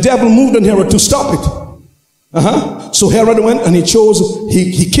 The devil moved on Herod to stop it. So Herod went and he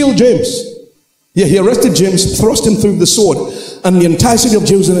killed James. Yeah, he arrested James, thrust him through the sword. And the entire city of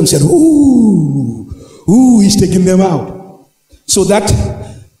Jerusalem said, ooh, he's taking them out. So that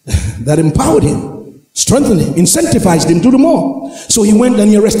empowered him, strengthened him, incentivized him to do more. So he went and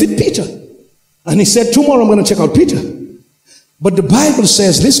he arrested Peter. And he said, tomorrow I'm going to check out Peter. But the Bible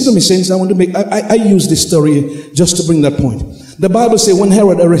says, listen to me, saints, I use this story just to bring that point. The Bible says when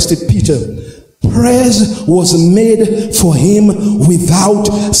Herod arrested Peter, prayers was made for him without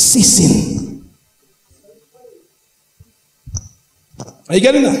ceasing. Are you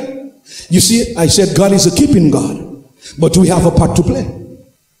getting that? You see, I said God is a keeping God, but we have a part to play.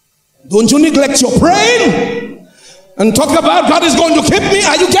 Don't you neglect your praying and talk about God is going to keep me.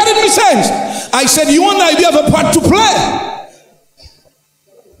 Are you getting me, saints? I said you and I, we have a part to play.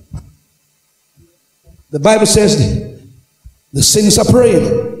 The Bible says the saints are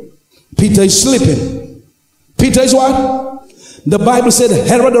praying. Peter is sleeping. Peter is what? The Bible said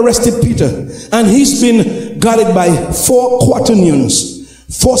Herod arrested Peter, and he's been guarded by 4 quaternions,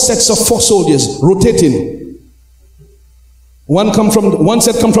 4 sets of 4 soldiers rotating. One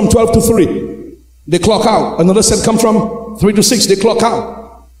set come from 12 to 3. They clock out. Another set come from 3 to 6. They clock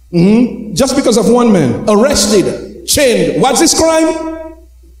out. Just because of one man arrested, chained. What's his crime?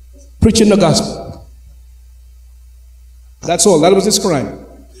 Preaching the gospel. That's all. That was his crime.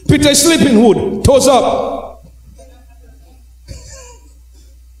 Peter is sleeping, wood, toes up.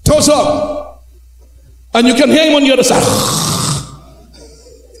 Toes up. And you can hear him on the other side.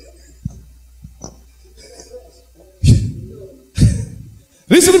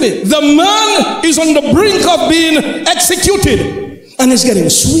 Listen to me. The man is on the brink of being executed, and is getting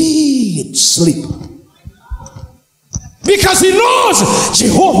sweet sleep. Because he knows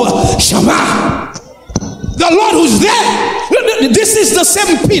Jehovah Shammah, the Lord who's there. This is the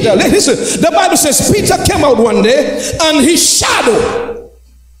same Peter. Listen, the Bible says Peter came out one day and his shadow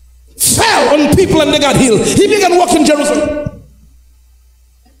fell on people and they got healed. He began walking Jerusalem.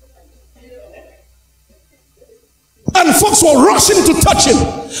 And folks were rushing to touch him.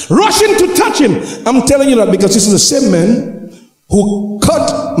 Rushing to touch him. I'm telling you that because this is the same man who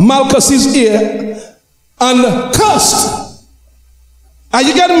cut Malchus's ear and cursed. Are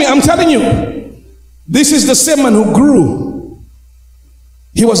you getting me? I'm telling you. This is the same man who grew.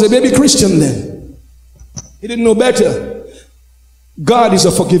 He was a baby Christian then. He didn't know better. God is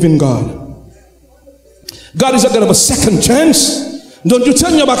a forgiving God. God is a God of a second chance. Don't you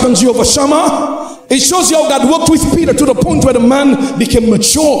turn your back on Jehovah Shammah. It shows you how God worked with Peter to the point where the man became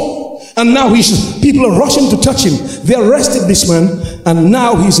mature. And now people are rushing to touch him. They arrested this man and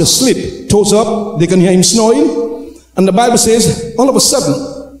now he's asleep. Toes up. They can hear him snoring. And the Bible says all of a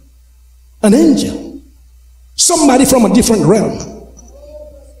sudden an angel, somebody from a different realm,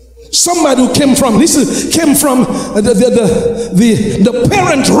 somebody who came from the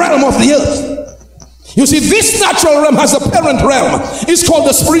parent realm of the earth. You see, this natural realm has a parent realm. It's called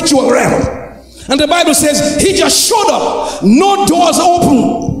the spiritual realm. And the Bible says he just showed up. No doors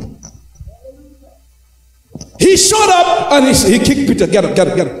open. He showed up and he kicked Peter. Get up, get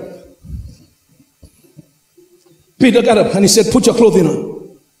up, get up. Peter got up and he said, put your clothing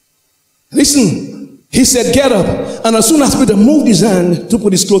on. Listen, He said, get up. And as soon as Peter moved his hand to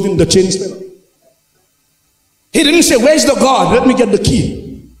put his clothing, the chains fell. He didn't say, where's the guard? Let me get the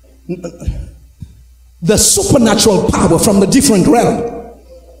key. The supernatural power from the different realm.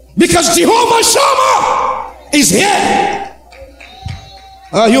 Because Jehovah Shammah is here.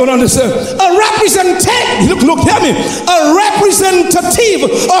 You don't understand. A representative, look, hear me. A representative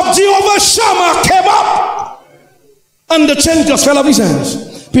of Jehovah Shammah came up. And the chain just fell off his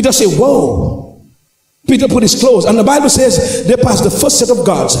hands. Peter said, whoa. Peter put his clothes, and the Bible says they passed the first set of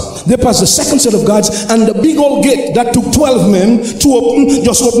guards, they passed the second set of guards, and the big old gate that took 12 men to open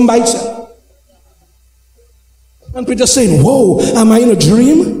just opened by itself. And Peter saying, whoa, am I in a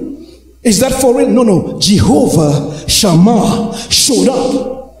dream? Is that for real? No, Jehovah Shammah showed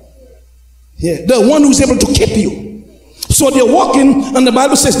up. Yeah, the one who's able to keep you. So they're walking, and the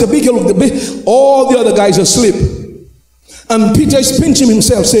Bible says all the other guys are asleep, and Peter is pinching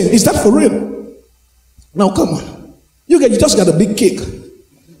himself saying, is that for real? Now come on, you just got a big kick,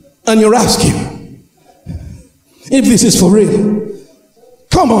 and you're asking if this is for real.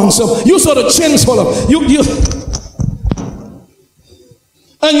 Come on, so you saw the chains fall off,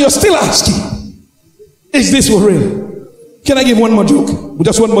 and you're still asking, is this for real? Can I give one more joke?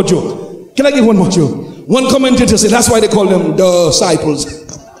 Just one more joke. Can I give one more joke? One commentator said that's why they call them the disciples.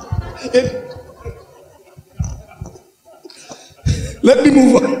 Let me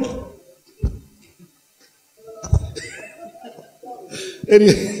move on.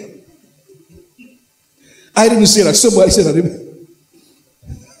 Anyway, I didn't say that. Somebody said that.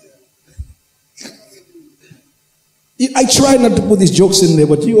 I try not to put these jokes in there,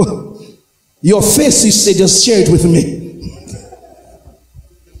 but your faces say just share it with me.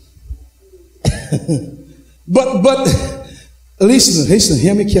 but listen,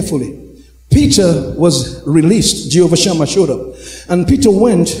 hear me carefully. Peter was released. Jehovah Shammah showed up, and Peter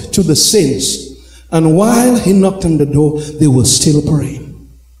went to the saints. And while he knocked on the door, they were still praying.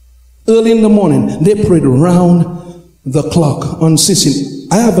 Early in the morning, they prayed around the clock, unceasingly.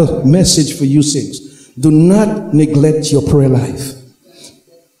 I have a message for you, saints. Do not neglect your prayer life.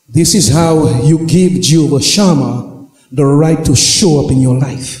 This is how you give Jehovah Shammah the right to show up in your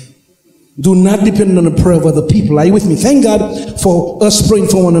life. Do not depend on the prayer of other people. Are you with me? Thank God for us praying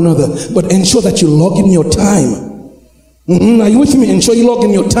for one another, but ensure that you log in your time. Are you with me? Ensure you log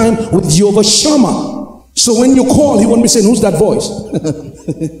in your time with Jehovah Shammah. So when you call, he won't be saying, who's that voice?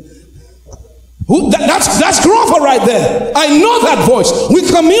 That's Grover right there. I know that voice. We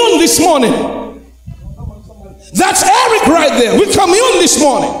commune this morning. That's Eric right there. We commune this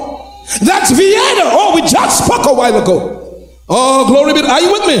morning. That's Vienna. Oh, we just spoke a while ago. Oh, glory be. Are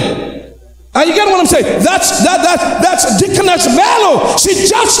you with me? Are you getting what I'm saying? That's Deaconess Mello. She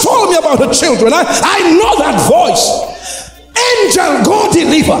just told me about her children. I know that voice. Angel, go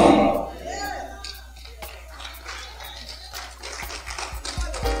deliver.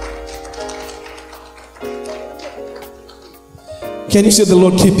 Can you say the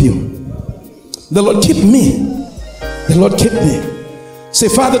Lord keep you? The Lord keep me. The Lord keep me. Say,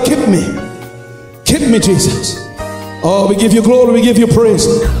 Father, keep me. Keep me, Jesus. Oh, we give you glory. We give you praise.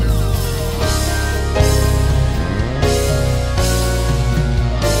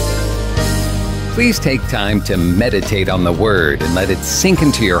 Please take time to meditate on the Word and let it sink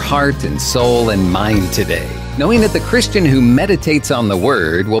into your heart and soul and mind today, knowing that the Christian who meditates on the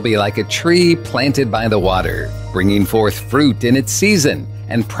Word will be like a tree planted by the water, bringing forth fruit in its season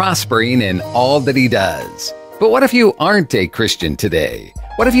and prospering in all that he does. But what if you aren't a Christian today?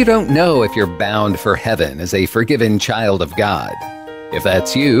 What if you don't know if you're bound for heaven as a forgiven child of God? If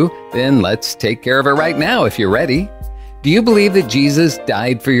that's you, then let's take care of it right now if you're ready. Do you believe that Jesus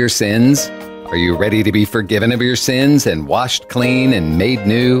died for your sins? Are you ready to be forgiven of your sins and washed clean and made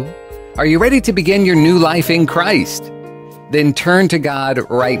new? Are you ready to begin your new life in Christ? Then turn to God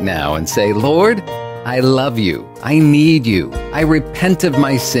right now and say, Lord, I love you. I need you. I repent of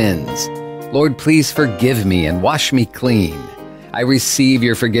my sins. Lord, please forgive me and wash me clean. I receive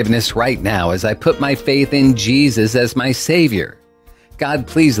your forgiveness right now as I put my faith in Jesus as my Savior. God,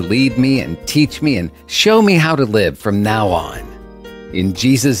 please lead me and teach me and show me how to live from now on. In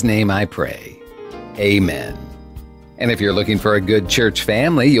Jesus' name I pray. Amen. And if you're looking for a good church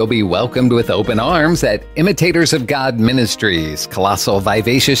family, you'll be welcomed with open arms at Imitators of God Ministries, Colossal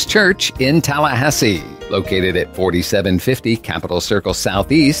Vivacious Church in Tallahassee, located at 4750 Capitol Circle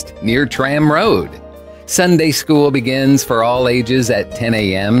Southeast near Tram Road. Sunday school begins for all ages at 10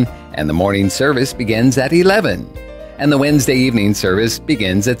 a.m., and the morning service begins at 11, and the Wednesday evening service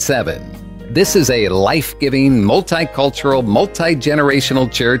begins at 7. This is a life-giving, multicultural, multi-generational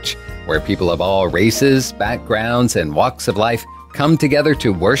church where people of all races, backgrounds, and walks of life come together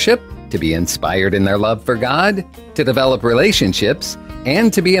to worship, to be inspired in their love for God, to develop relationships,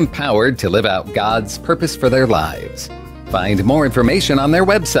 and to be empowered to live out God's purpose for their lives. Find more information on their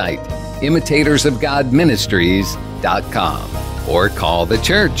website, imitatorsofgodministries.com, or call the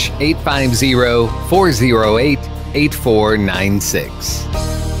church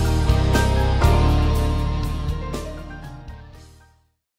 850-408-8496.